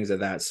revenue, things of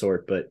that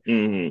sort. But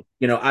Hmm.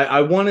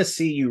 I want to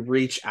see you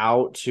reach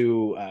out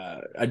to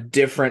a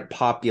different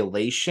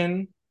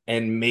population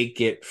and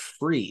make it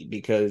free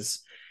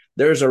because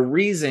there's a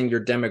reason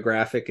your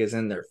demographic is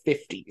in their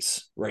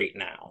 50s right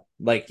now.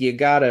 Like you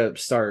got to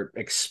start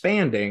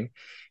expanding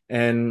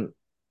and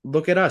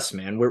look at us,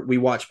 man. We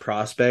watch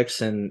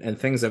prospects and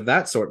things of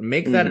that sort.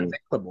 Make that Hmm.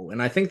 available.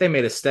 And I think they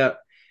made a step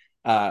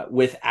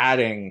with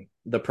adding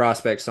the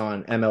prospects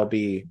on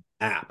MLB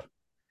app.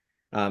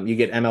 You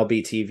get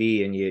MLB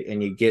TV and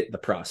you get the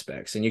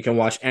prospects, and you can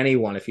watch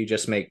anyone if you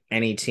just make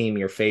any team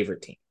your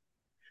favorite team.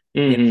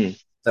 You know? Hmm.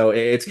 So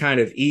it's kind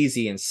of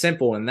easy and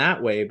simple in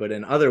that way, but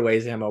in other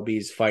ways, MLB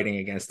is fighting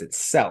against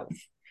itself.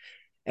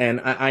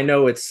 And I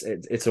know it's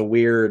a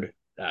weird.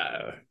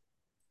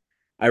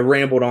 I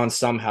rambled on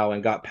somehow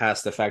and got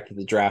past the fact that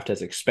the draft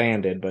has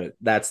expanded, but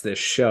that's this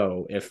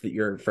show. If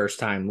you're a first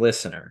time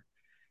listener,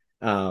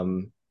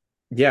 um,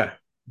 yeah,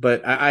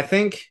 but I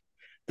think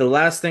the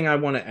last thing I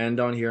want to end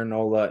on here,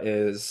 Nola,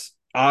 is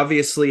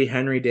obviously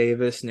Henry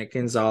Davis, Nick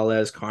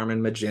Gonzalez,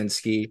 Carmen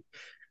Majinski.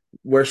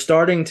 We're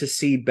starting to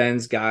see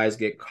Ben's guys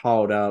get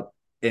called up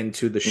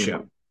into the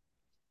show.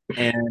 Hmm.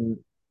 And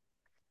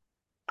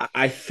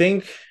I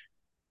think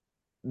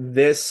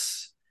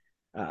this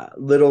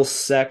little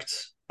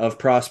sect of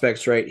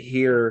prospects right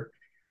here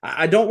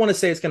I don't want to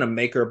say it's going to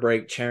make or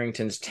break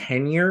Charrington's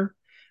tenure,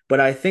 but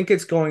I think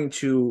it's going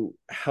to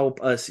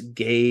help us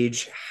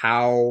gauge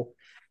how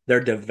their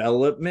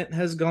development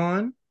has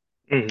gone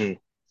Hmm.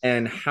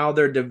 and how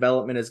their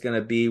development is going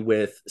to be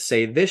with,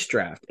 say, this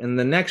draft and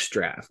the next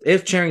draft,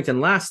 if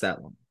Charrington lasts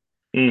that long.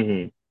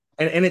 Hmm.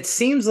 And it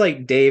seems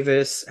like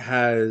Davis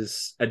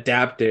has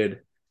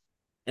adapted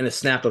in a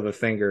snap of a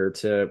finger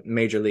to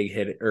major league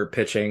hit or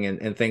pitching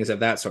and things of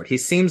that sort. He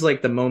seems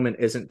like the moment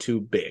isn't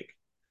too big.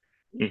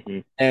 Hmm.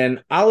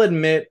 And I'll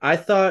admit, I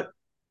thought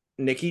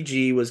Nicky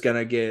G was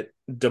gonna get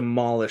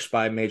demolished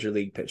by major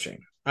league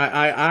pitching.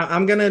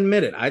 I'm gonna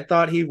admit it. I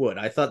thought he would.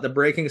 I thought the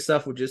breaking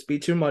stuff would just be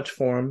too much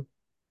for him.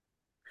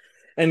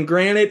 And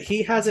granted,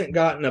 he hasn't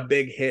gotten a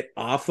big hit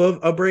off of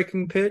a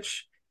breaking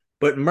pitch,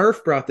 but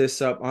Murph brought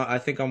this up, I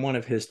think, on one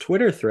of his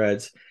Twitter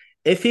threads.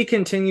 If he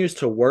continues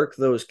to work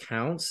those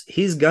counts,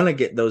 he's gonna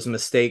get those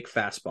mistake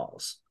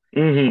fastballs.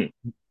 Hmm.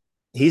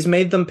 He's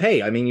made them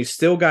pay. I mean, you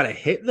still got to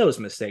hit those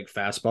mistake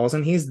fastballs,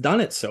 and he's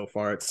done it so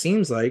far. It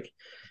seems like,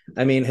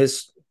 I mean,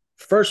 his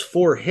first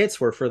four hits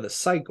were for the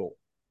cycle.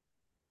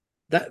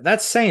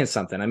 That's saying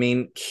something. I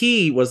mean,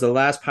 Key was the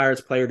last Pirates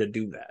player to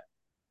do that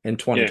in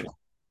Yeah. 2020.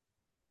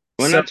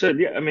 Well, So that's what,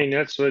 yeah, I mean,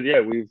 that's what,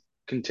 yeah, we've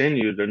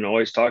continued and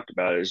always talked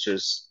about is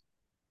just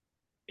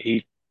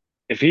he,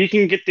 if he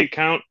can get the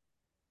account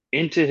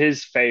into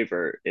his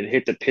favor and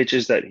hit the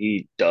pitches that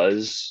he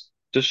does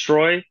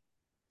destroy,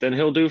 then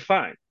he'll do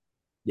fine.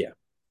 yeah,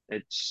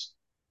 It's,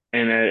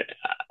 and I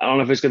don't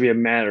know if it's going to be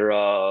a matter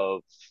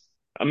of,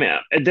 I mean,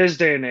 at this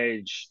day and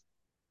age,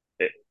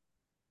 it,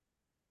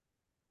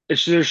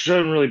 there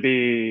shouldn't really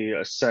be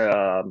a set,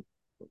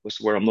 what's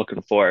the word I'm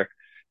looking for?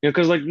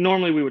 Because like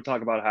normally we would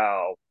talk about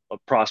how a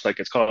prospect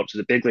gets called up to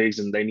the big leagues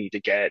and they need to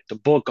get the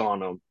book on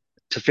them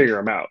to figure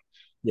them out.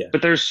 yeah,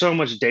 But there's so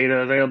much data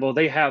available.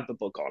 They have the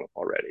book on him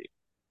already.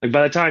 Like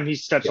by the time he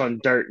steps yeah, on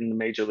dirt in the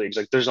major leagues,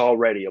 like there's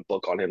already a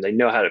book on him. They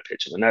know how to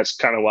pitch him. And that's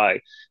kind of why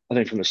I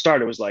think from the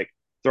start it was like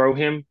throw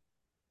him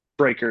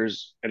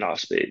breakers and off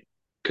speed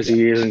because yeah,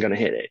 he isn't going to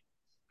hit it.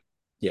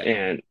 yeah,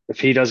 And if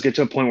he does get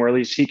to a point where at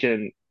least he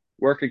can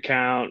work a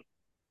count,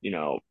 you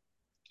know,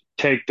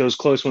 take those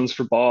close ones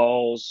for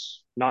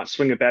balls, not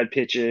swing at bad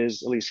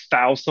pitches, at least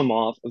foul some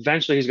off,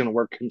 eventually he's going to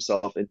work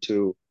himself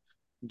into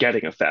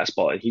getting a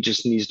fastball. And he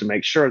just needs to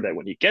make sure that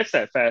when he gets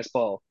that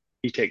fastball,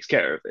 he takes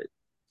care of it.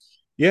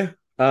 yeah.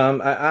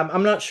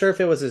 I'm not sure if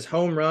it was his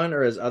home run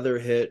or his other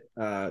hit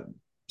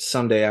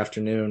Sunday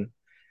afternoon.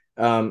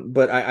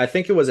 But I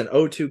think it was an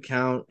 0-2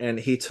 count, and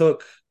he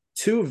took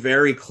two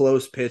very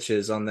close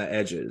pitches on the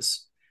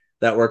edges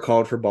that were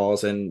called for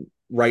balls, and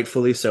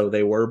rightfully so,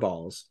 they were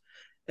balls.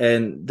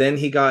 And then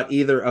he got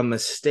either a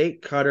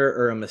mistake cutter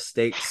or a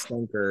mistake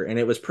sinker, and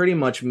it was pretty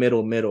much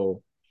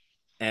middle,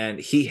 and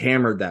he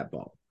hammered that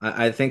ball.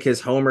 I think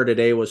his homer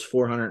today was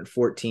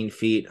 414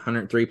 feet,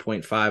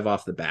 103.5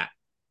 off the bat.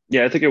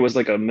 Yeah, I think it was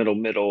like a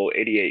middle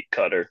 88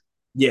 cutter.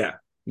 Yeah.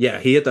 Yeah.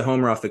 He hit the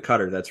homer off the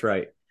cutter. That's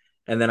right.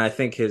 And then I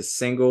think his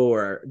single,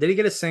 or did he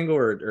get a single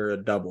or a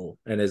double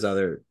in his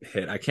other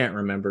hit? I can't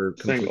remember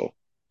completely. Single.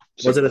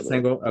 Was it Single, a I believe.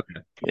 single?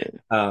 Okay. Yeah.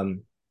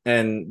 Um,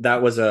 and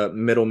that was a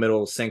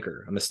middle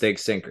sinker, a mistake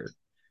sinker.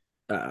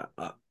 Uh,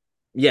 uh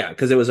yeah,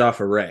 because it was off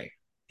of Ray.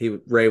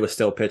 Ray was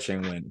still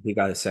pitching when he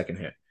got his second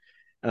hit.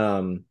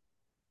 Um,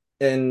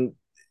 and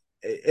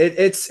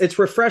it's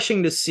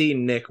refreshing to see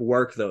Nick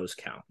work those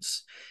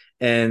counts.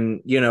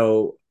 And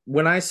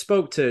when I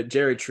spoke to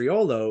Jerry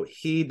Triolo,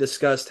 he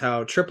discussed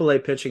how AAA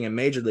pitching and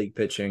Major League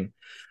pitching,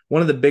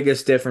 one of the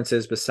biggest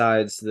differences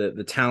besides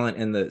the talent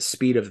and the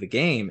speed of the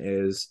game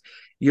is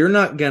you're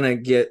not gonna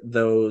get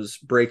those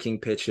breaking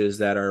pitches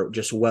that are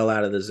just well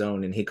out of the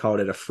zone. And he called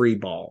it a free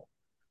ball.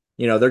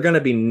 They're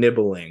gonna be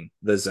nibbling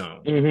the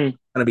zone, Hmm.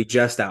 gonna be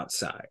just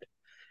outside.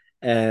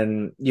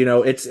 And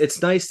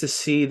it's nice to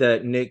see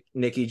that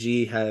Nicky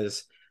G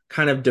has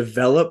kind of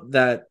developed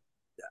that.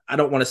 I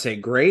don't want to say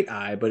great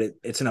eye, but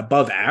it's an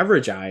above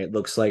average eye. It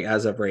looks like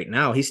as of right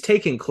now, he's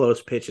taking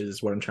close pitches.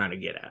 Is what I'm trying to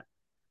get at.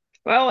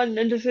 Well, and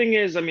the thing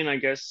is, I mean, I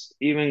guess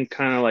even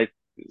kind of like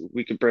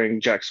we could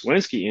bring Jack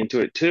Swinski into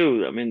it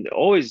too. I mean,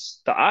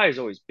 always the eye's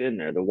always been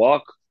there. The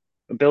walk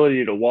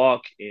ability to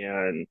walk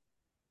and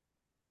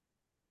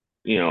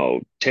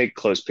take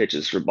close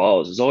pitches for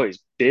balls has always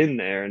been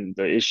there. And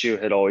the issue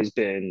had always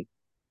been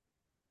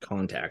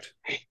Contact,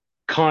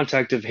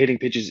 contact of hitting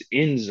pitches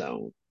in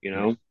zone, you yeah.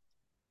 know?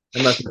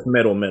 Unless it's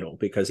middle,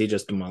 because he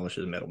just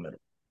demolishes middle.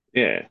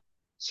 Yeah.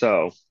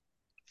 So,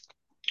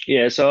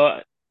 yeah. So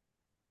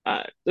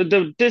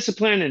the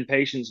discipline and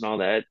patience and all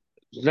that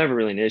was never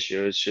really an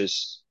issue. It's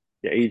just,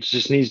 yeah, he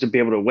just needs to be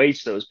able to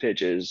waste those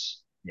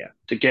pitches Yeah,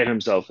 to get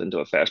himself into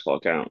a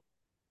fastball count.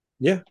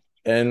 yeah,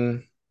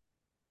 and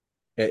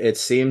it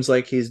seems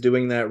like he's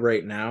doing that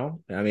right now.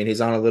 I mean,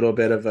 he's on a little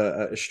bit of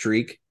a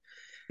streak.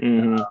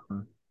 Hmm.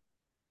 Um,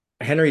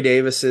 Henry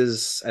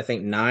Davis's, I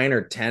think, 9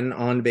 or 10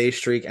 on base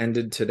streak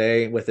ended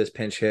today with his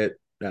pinch hit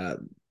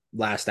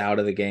last out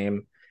of the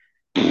game.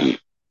 Kind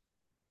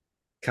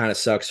of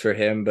sucks for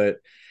him, but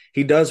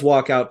he does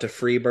walk out to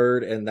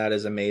Freebird, and that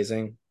is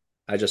amazing.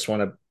 I just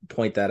want to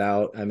point that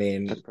out. I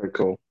That's mean, pretty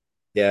cool.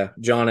 yeah,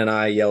 John and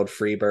I yelled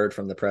 "Freebird"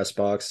 from the press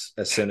box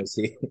as soon as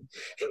he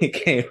he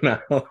came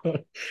out.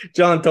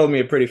 John told me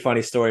a pretty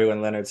funny story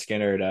when Leonard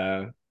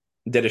Skinner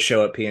did a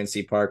show at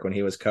PNC Park when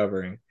he was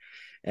covering,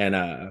 and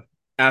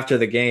after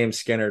the game,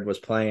 Skinner was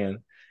playing,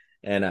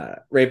 and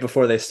right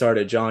before they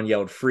started, John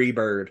yelled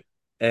 "Freebird,"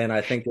 and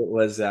I think it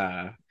was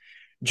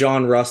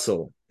John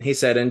Russell. He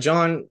said, and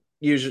John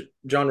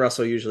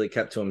Russell usually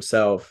kept to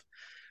himself.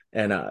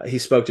 And he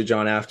spoke to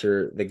John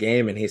after the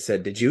game and he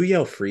said, "Did you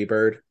yell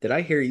Freebird? Did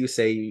I hear you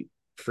say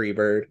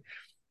Freebird?"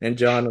 And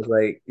John was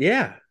like,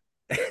 "Yeah."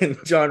 And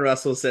John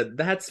Russell said,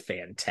 "That's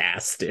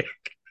fantastic."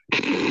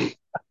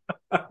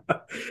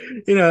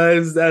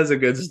 That was a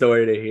good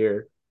story to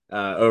hear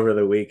over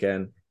the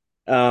weekend.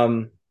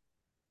 Um,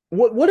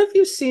 what have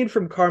you seen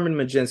from Carmen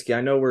Majinski?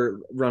 I know we're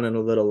running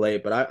a little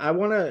late, but I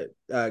want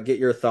to get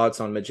your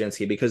thoughts on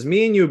Majinski because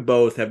me and you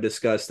both have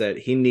discussed that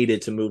he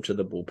needed to move to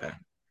the bullpen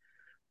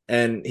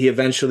and he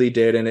eventually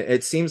did. And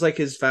it seems like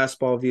his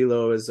fastball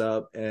velo is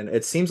up, and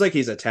it seems like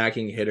he's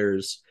attacking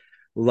hitters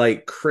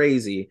like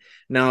crazy.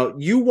 Now,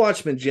 you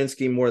watched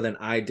Majinski more than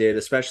I did,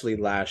 especially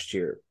last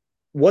year.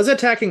 Was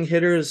attacking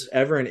hitters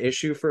ever an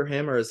issue for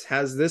him, or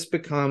has this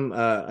become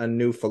a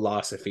new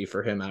philosophy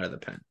for him out of the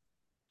pen?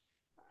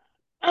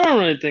 I don't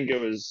really think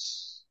it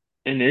was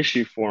an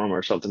issue for him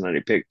or something that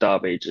he picked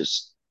up. It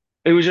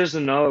was just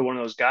another one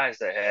of those guys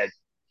that had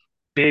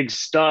big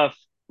stuff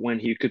when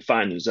he could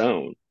find the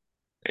zone,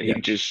 and Yeah,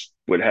 he just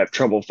would have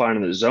trouble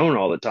finding the zone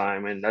all the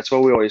time. And that's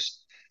what we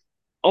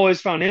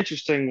always found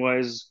interesting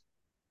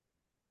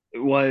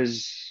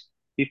was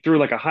he threw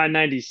like a high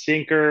 90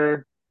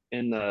 sinker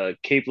in the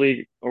Cape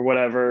League or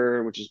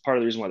whatever, which is part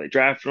of the reason why they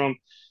drafted him.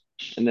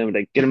 And then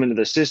they get him into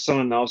the system,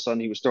 and all of a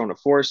sudden he was throwing a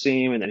four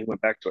seam, and then he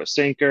went back to a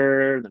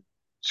sinker, then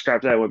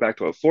scrapped that, went back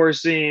to a four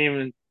seam.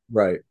 And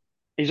right.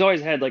 he's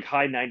always had like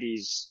high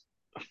 90s,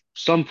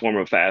 some form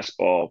of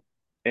fastball,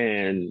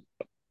 and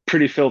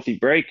pretty filthy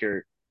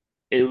breaker.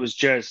 It was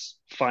just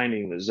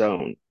finding the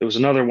zone. It was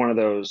another one of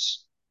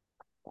those,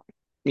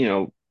 you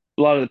know,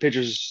 a lot of the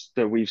pitchers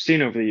that we've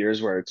seen over the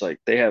years where it's like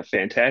they have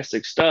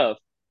fantastic stuff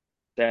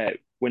that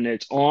when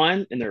it's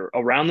on and they're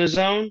around the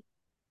zone,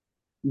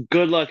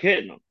 good luck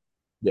hitting them.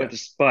 Yeah,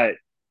 But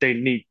they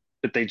need,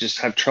 but they just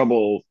have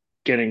trouble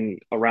getting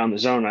around the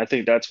zone. I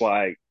think that's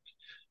why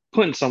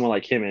putting someone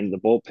like him in the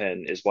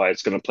bullpen is why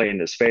it's going to play in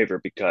his favor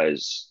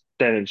because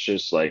then it's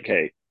just like,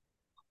 hey,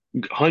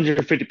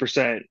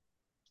 150%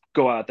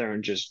 go out there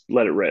and just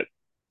let it rip.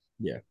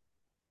 yeah.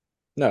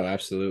 No,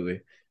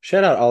 absolutely.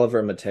 Shout out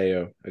Oliver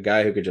Mateo, a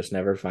guy who could just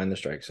never find the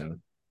strike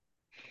zone.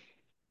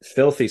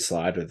 Filthy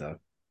slider though.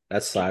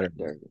 That slider was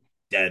Dirty,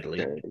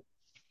 deadly. dirty.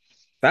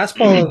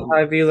 Fastball is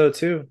high velo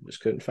too. Just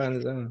couldn't find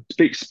the zone.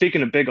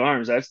 Speaking of big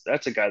arms,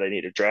 that's a guy they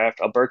need to draft.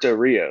 Alberto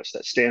Rios,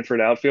 that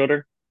Stanford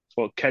outfielder,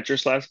 well, catcher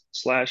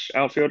slash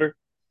outfielder.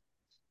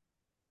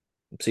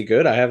 Is he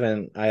good? I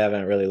haven't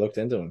really looked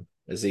into him.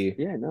 Is he?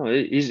 Yeah, no,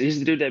 he's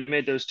the dude that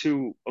made those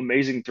two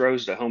amazing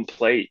throws to home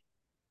plate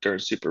during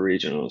Super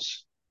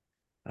Regionals.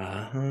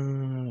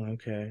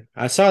 Okay.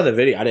 I saw the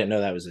video. I didn't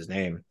know that was his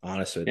name,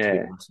 honestly, to be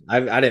Yeah, honest.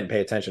 I didn't pay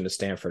attention to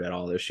Stanford at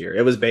all this year.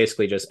 It was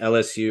basically just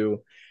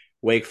LSU,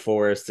 Wake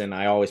Forest, and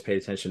I always paid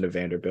attention to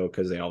Vanderbilt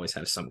because they always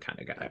have some kind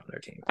of guy on their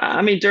team.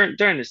 I mean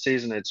during the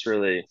season, it's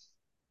really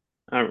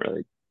I don't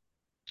really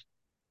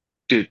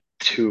do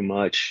too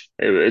much.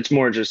 It's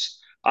more just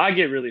I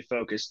get really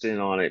focused in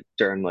on it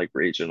during like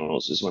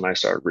regionals is when I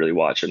start really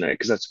watching it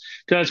because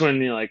that's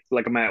when like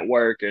I'm at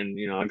work and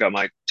I got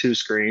my two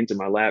screens and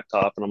my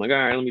laptop and I'm like all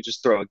right let me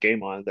just throw a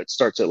game on that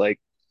starts at like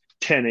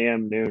 10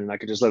 a.m. noon and I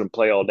could just let them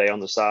play all day on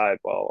the side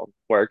while I'm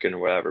working or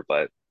whatever.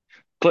 But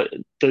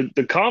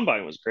the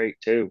combine was great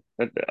too.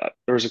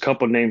 There was a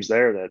couple names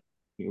there that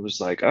it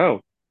was like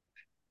oh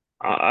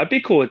I'd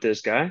be cool with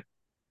this guy.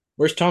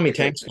 Where's Tommy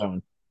Like Tanks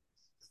going?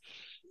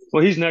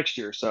 well he's next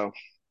year so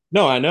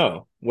No, I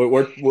know.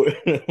 We're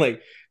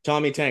like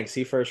Tommy Tanks.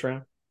 He first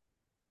round.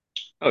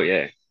 oh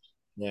yeah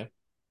Yeah,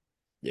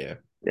 yeah.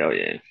 oh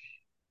yeah.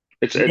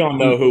 It's We don't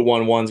know who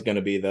 1-1's going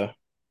to be though.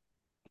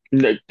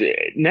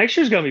 next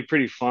year's gonna be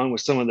pretty fun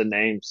with some of the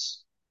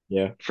names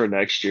Yeah, for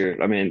next year.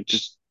 I mean,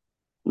 just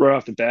right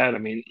off the bat, I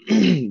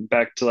mean,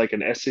 back to like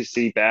an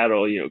SEC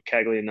battle,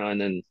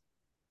 Caglianone and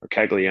or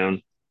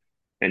Caglione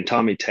and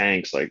Tommy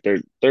Tanks, like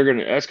they're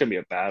gonna that's gonna be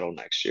a battle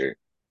next year.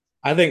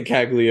 I think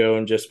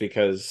Caglione just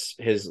because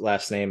his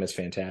last name is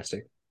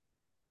fantastic.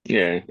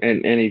 Yeah,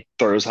 and he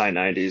throws high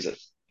 90s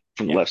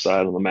from the Yeah, left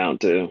side on the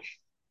mound too.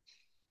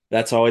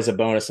 that's always a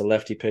bonus. A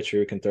lefty pitcher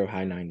who can throw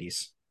high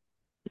 90s.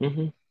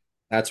 Hmm.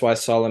 That's why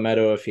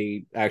Solometo, if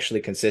he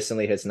actually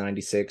consistently hits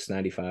 96,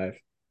 95,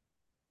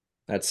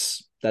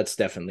 that's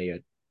definitely a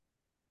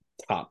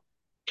top.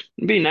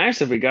 It'd be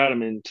nice if we got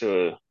him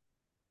into.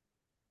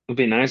 It'd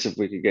be nice if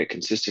we could get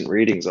consistent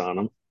readings on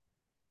him.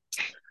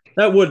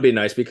 That would be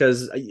nice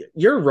because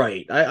you're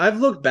right. I've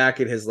looked back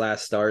at his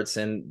last starts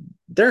and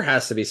there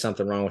has to be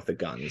something wrong with the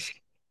guns.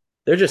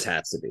 There just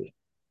has to be.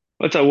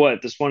 I'll tell you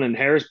what, this one in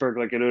Harrisburg,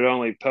 like it would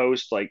only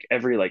post like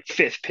every like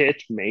fifth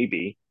pitch,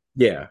 maybe.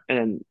 Yeah.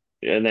 And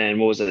then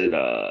what was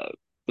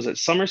it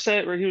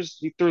Somerset where he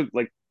threw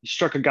like he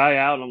struck a guy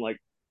out and I'm like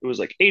it was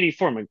like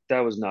 84. I'm like that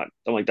was not.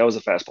 I'm like that was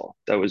a fastball.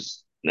 That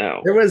was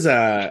no. There was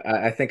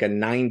I think a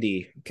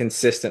 90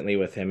 consistently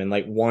with him and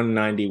like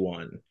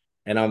 191.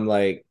 And I'm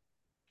like,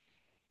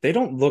 they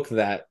don't look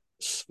that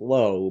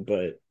slow,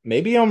 but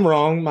maybe I'm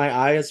wrong. My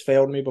eye has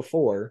failed me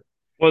before.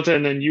 Well,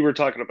 and then you were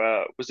talking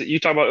about was it you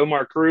talking about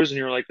Omar Cruz and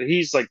you were like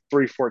he's like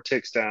 3-4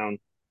 ticks down.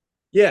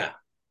 Yeah.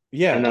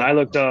 And then Yeah. I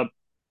looked up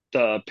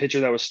the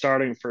pitcher that was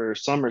starting for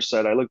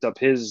Somerset. I looked up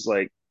his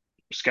like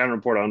scouting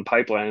report on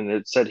Pipeline, and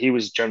it said he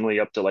was generally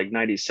up to like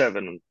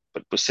 97,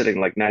 but was sitting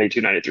like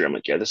 92, 93. I'm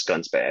like, yeah, this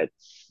gun's bad.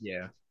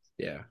 Yeah.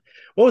 Yeah.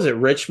 What was it?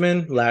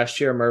 Richmond last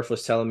year, Murph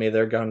was telling me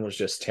their gun was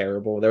just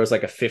terrible. There was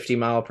like a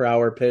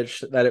 50-mile-per-hour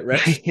pitch that it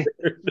registered.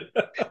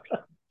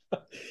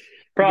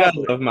 You gotta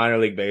Probably. love minor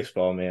league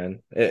baseball, man.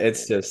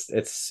 It's just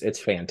it's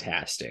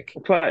fantastic.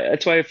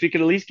 That's why if you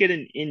could at least get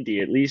an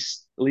Indy, at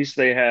least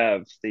they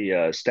have the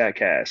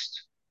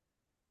Statcast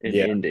in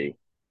Yeah, Indy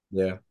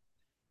yeah.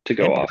 to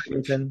go And off of.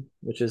 Bradenton,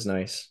 which is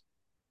nice.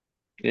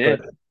 Yeah.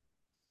 But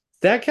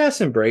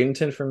Statcast in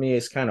Bradenton for me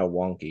is kind of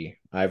wonky,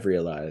 I've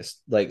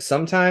realized. Like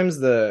sometimes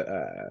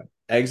the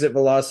exit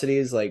velocity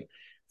is like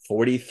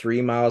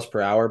 43 miles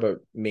per hour, but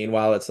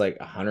meanwhile it's like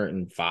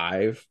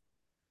 105.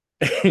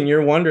 And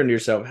you're wondering to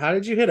yourself, how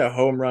did you hit a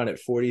home run at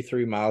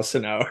 43 miles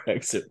an hour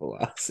exit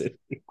velocity?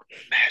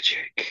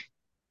 Magic.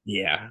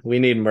 Yeah, we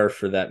need Murph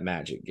for that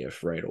magic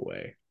gift right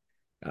away.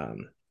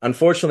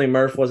 Unfortunately,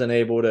 Murph wasn't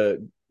able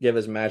to give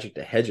his magic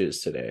to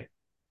Hedges today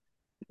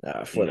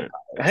for the No.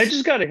 Pirates.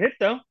 Hedges got a hit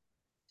though.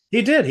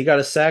 He did. He got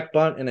a sack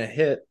bunt and a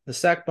hit. The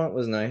sack bunt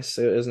was nice.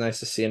 It was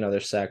nice to see another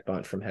sack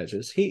bunt from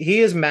Hedges. He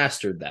has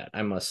mastered that,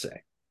 I must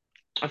say.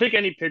 I think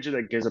any pitcher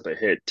that gives up a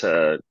hit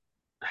to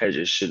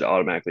Hedges should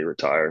automatically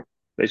retire.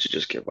 They should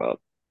just give up.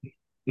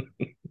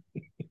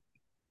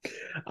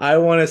 I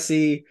want to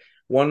see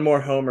one more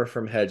homer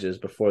from Hedges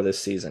before this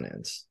season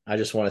ends. I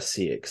just want to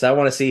see it because I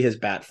want to see his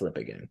bat flip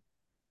again.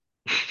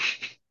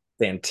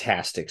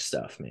 Fantastic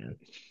stuff, man.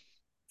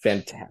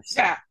 Fantastic.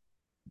 Yeah.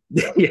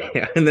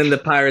 Yeah, and then the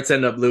Pirates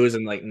end up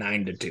losing like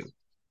 9-2.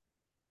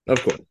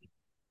 Of course.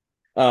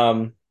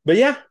 But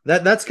yeah,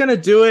 that's gonna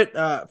do it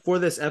for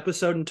this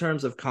episode in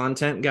terms of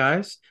content,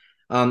 guys.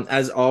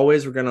 As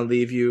always, we're gonna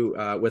leave you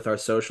with our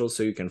socials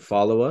so you can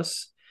follow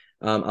us.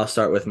 I'll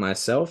start with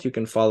myself. You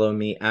can follow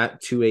me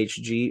at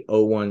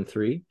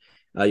 2HG013.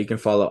 You can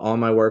follow all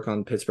my work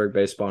on Pittsburgh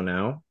Baseball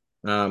Now.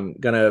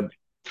 Gonna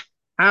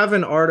have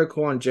an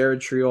article on Jared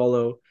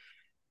Triolo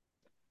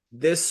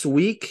this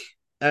week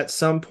at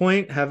some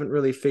point. Haven't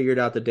really figured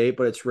out the date,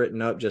 but it's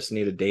written up. Just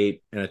need a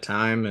date and a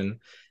time. And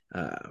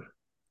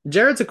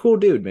Jared's a cool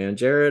dude, man.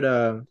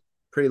 Jared,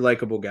 pretty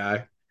likable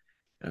guy.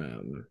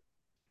 Um,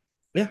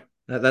 yeah,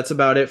 that's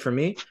about it for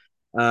me.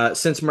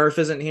 Since Murph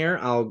isn't here,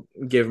 I'll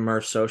give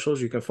Murph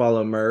socials. You can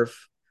follow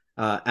Murph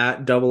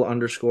at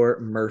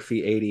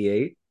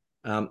 _Murphy88.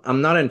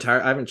 I'm not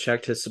entire. I haven't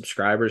checked his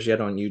subscribers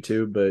yet on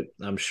YouTube, but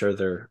I'm sure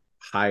they're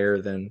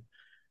higher than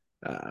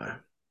uh,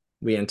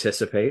 we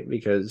anticipate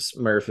because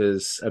Murph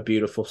is a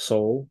beautiful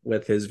soul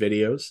with his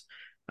videos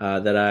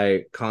that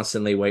I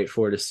constantly wait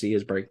for to see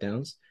his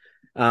breakdowns.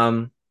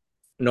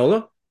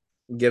 Nola,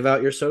 give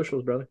out your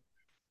socials, brother.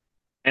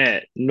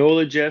 At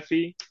Nola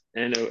Jeffy,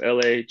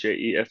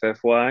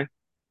 NOLAJEFFY. I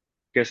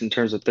guess in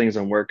terms of things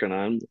I'm working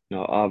on,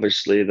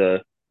 obviously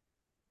the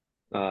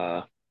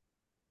uh,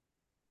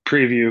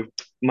 preview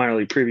minor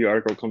league preview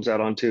article comes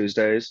out on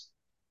Tuesdays.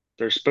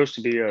 There's supposed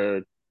to be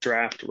a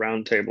draft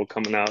roundtable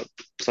coming out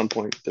some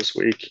point this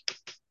week.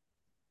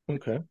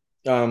 Okay.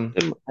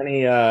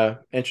 Any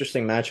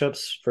interesting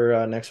matchups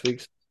for next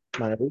week's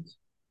minor leagues?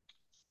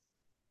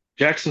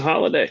 Jackson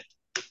Holiday.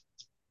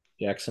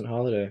 Jackson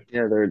Holiday.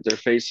 Yeah, they're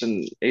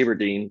facing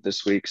Aberdeen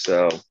this week,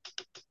 so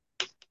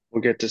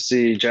we'll get to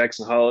see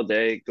Jackson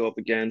Holiday go up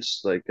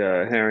against like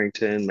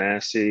Harrington,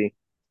 Massey.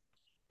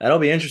 That'll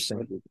be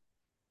interesting.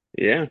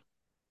 Yeah,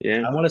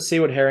 yeah. I want to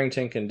see what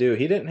Harrington can do.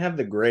 He didn't have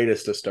the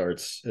greatest of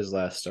starts his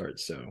last start,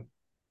 so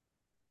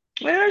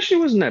It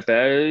actually wasn't that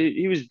bad.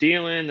 He was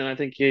dealing, and I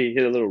think he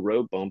hit a little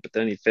road bump, but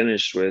then he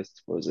finished with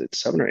was it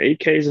 7 or 8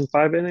 Ks in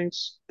 5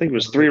 innings? I think it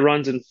was 3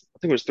 runs and I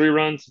think it was 3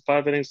 runs in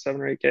 5 innings, 7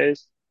 or 8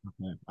 Ks.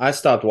 I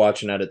stopped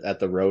watching at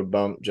the road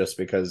bump just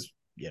because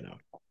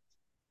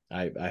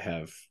I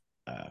have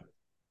uh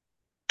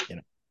you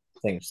know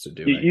things to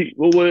do.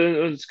 Well,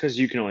 it's because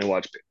you can only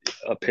watch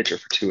a pitcher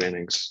for 2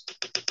 innings.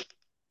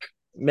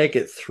 Make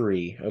it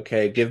three,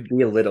 okay?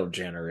 Be a little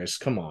generous.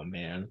 Come on,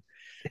 man.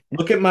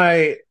 Look at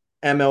my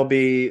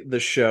MLB The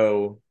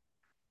Show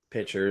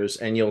pitchers,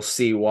 and you'll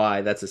see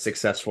why that's a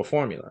successful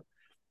formula.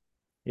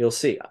 You'll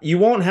see. You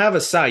won't have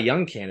a Cy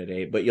Young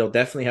candidate, but you'll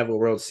definitely have a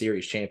World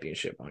Series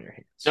championship on your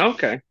hands.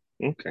 Okay,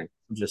 okay.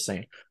 I'm just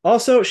saying.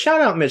 Also,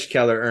 shout out Mitch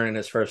Keller earning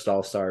his first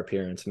All Star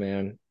appearance,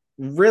 man.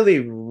 Really,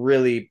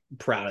 really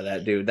proud of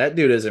that dude. That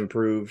dude has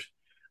improved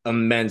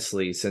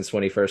immensely since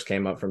when he first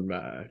came up from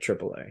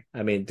AAA.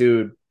 I mean,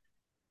 dude,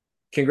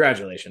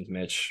 congratulations,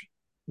 Mitch.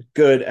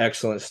 Good,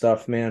 excellent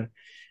stuff, man.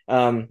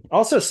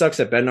 Also sucks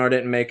that Bednar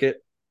didn't make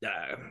it.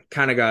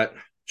 Kind of got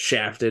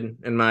shafted,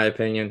 in my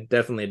opinion.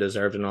 Definitely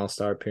deserved an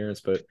all-star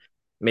appearance, but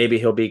maybe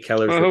he'll be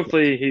Keller's. Well,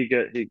 hopefully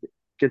he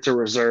gets a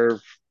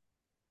reserve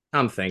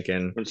I'm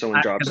thinking when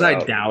someone drops because I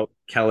out. doubt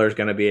Keller's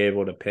going to be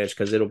able to pitch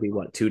because it'll be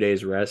what 2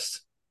 days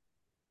rest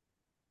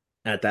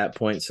at that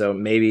point. So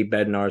maybe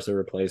Bednar's the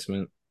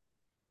replacement.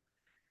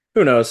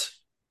 Who knows?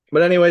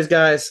 But anyways,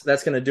 guys,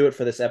 that's going to do it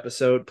for this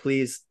episode.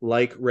 Please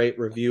like, rate,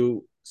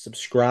 review,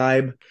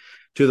 subscribe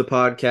to the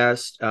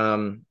podcast.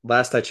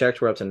 Last I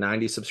checked, we're up to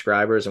 90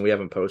 subscribers and we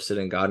haven't posted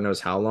in God knows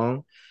how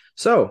long.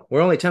 So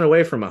we're only 10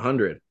 away from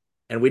 100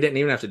 and we didn't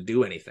even have to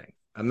do anything.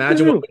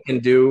 Imagine what we can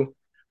do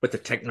with the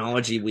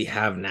technology we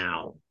have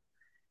now.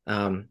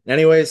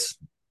 Anyways,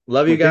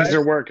 love you guys. Things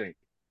are working.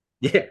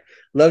 Yeah.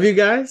 Love you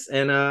guys.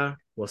 And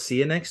we'll see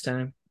you next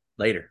time.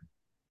 Later.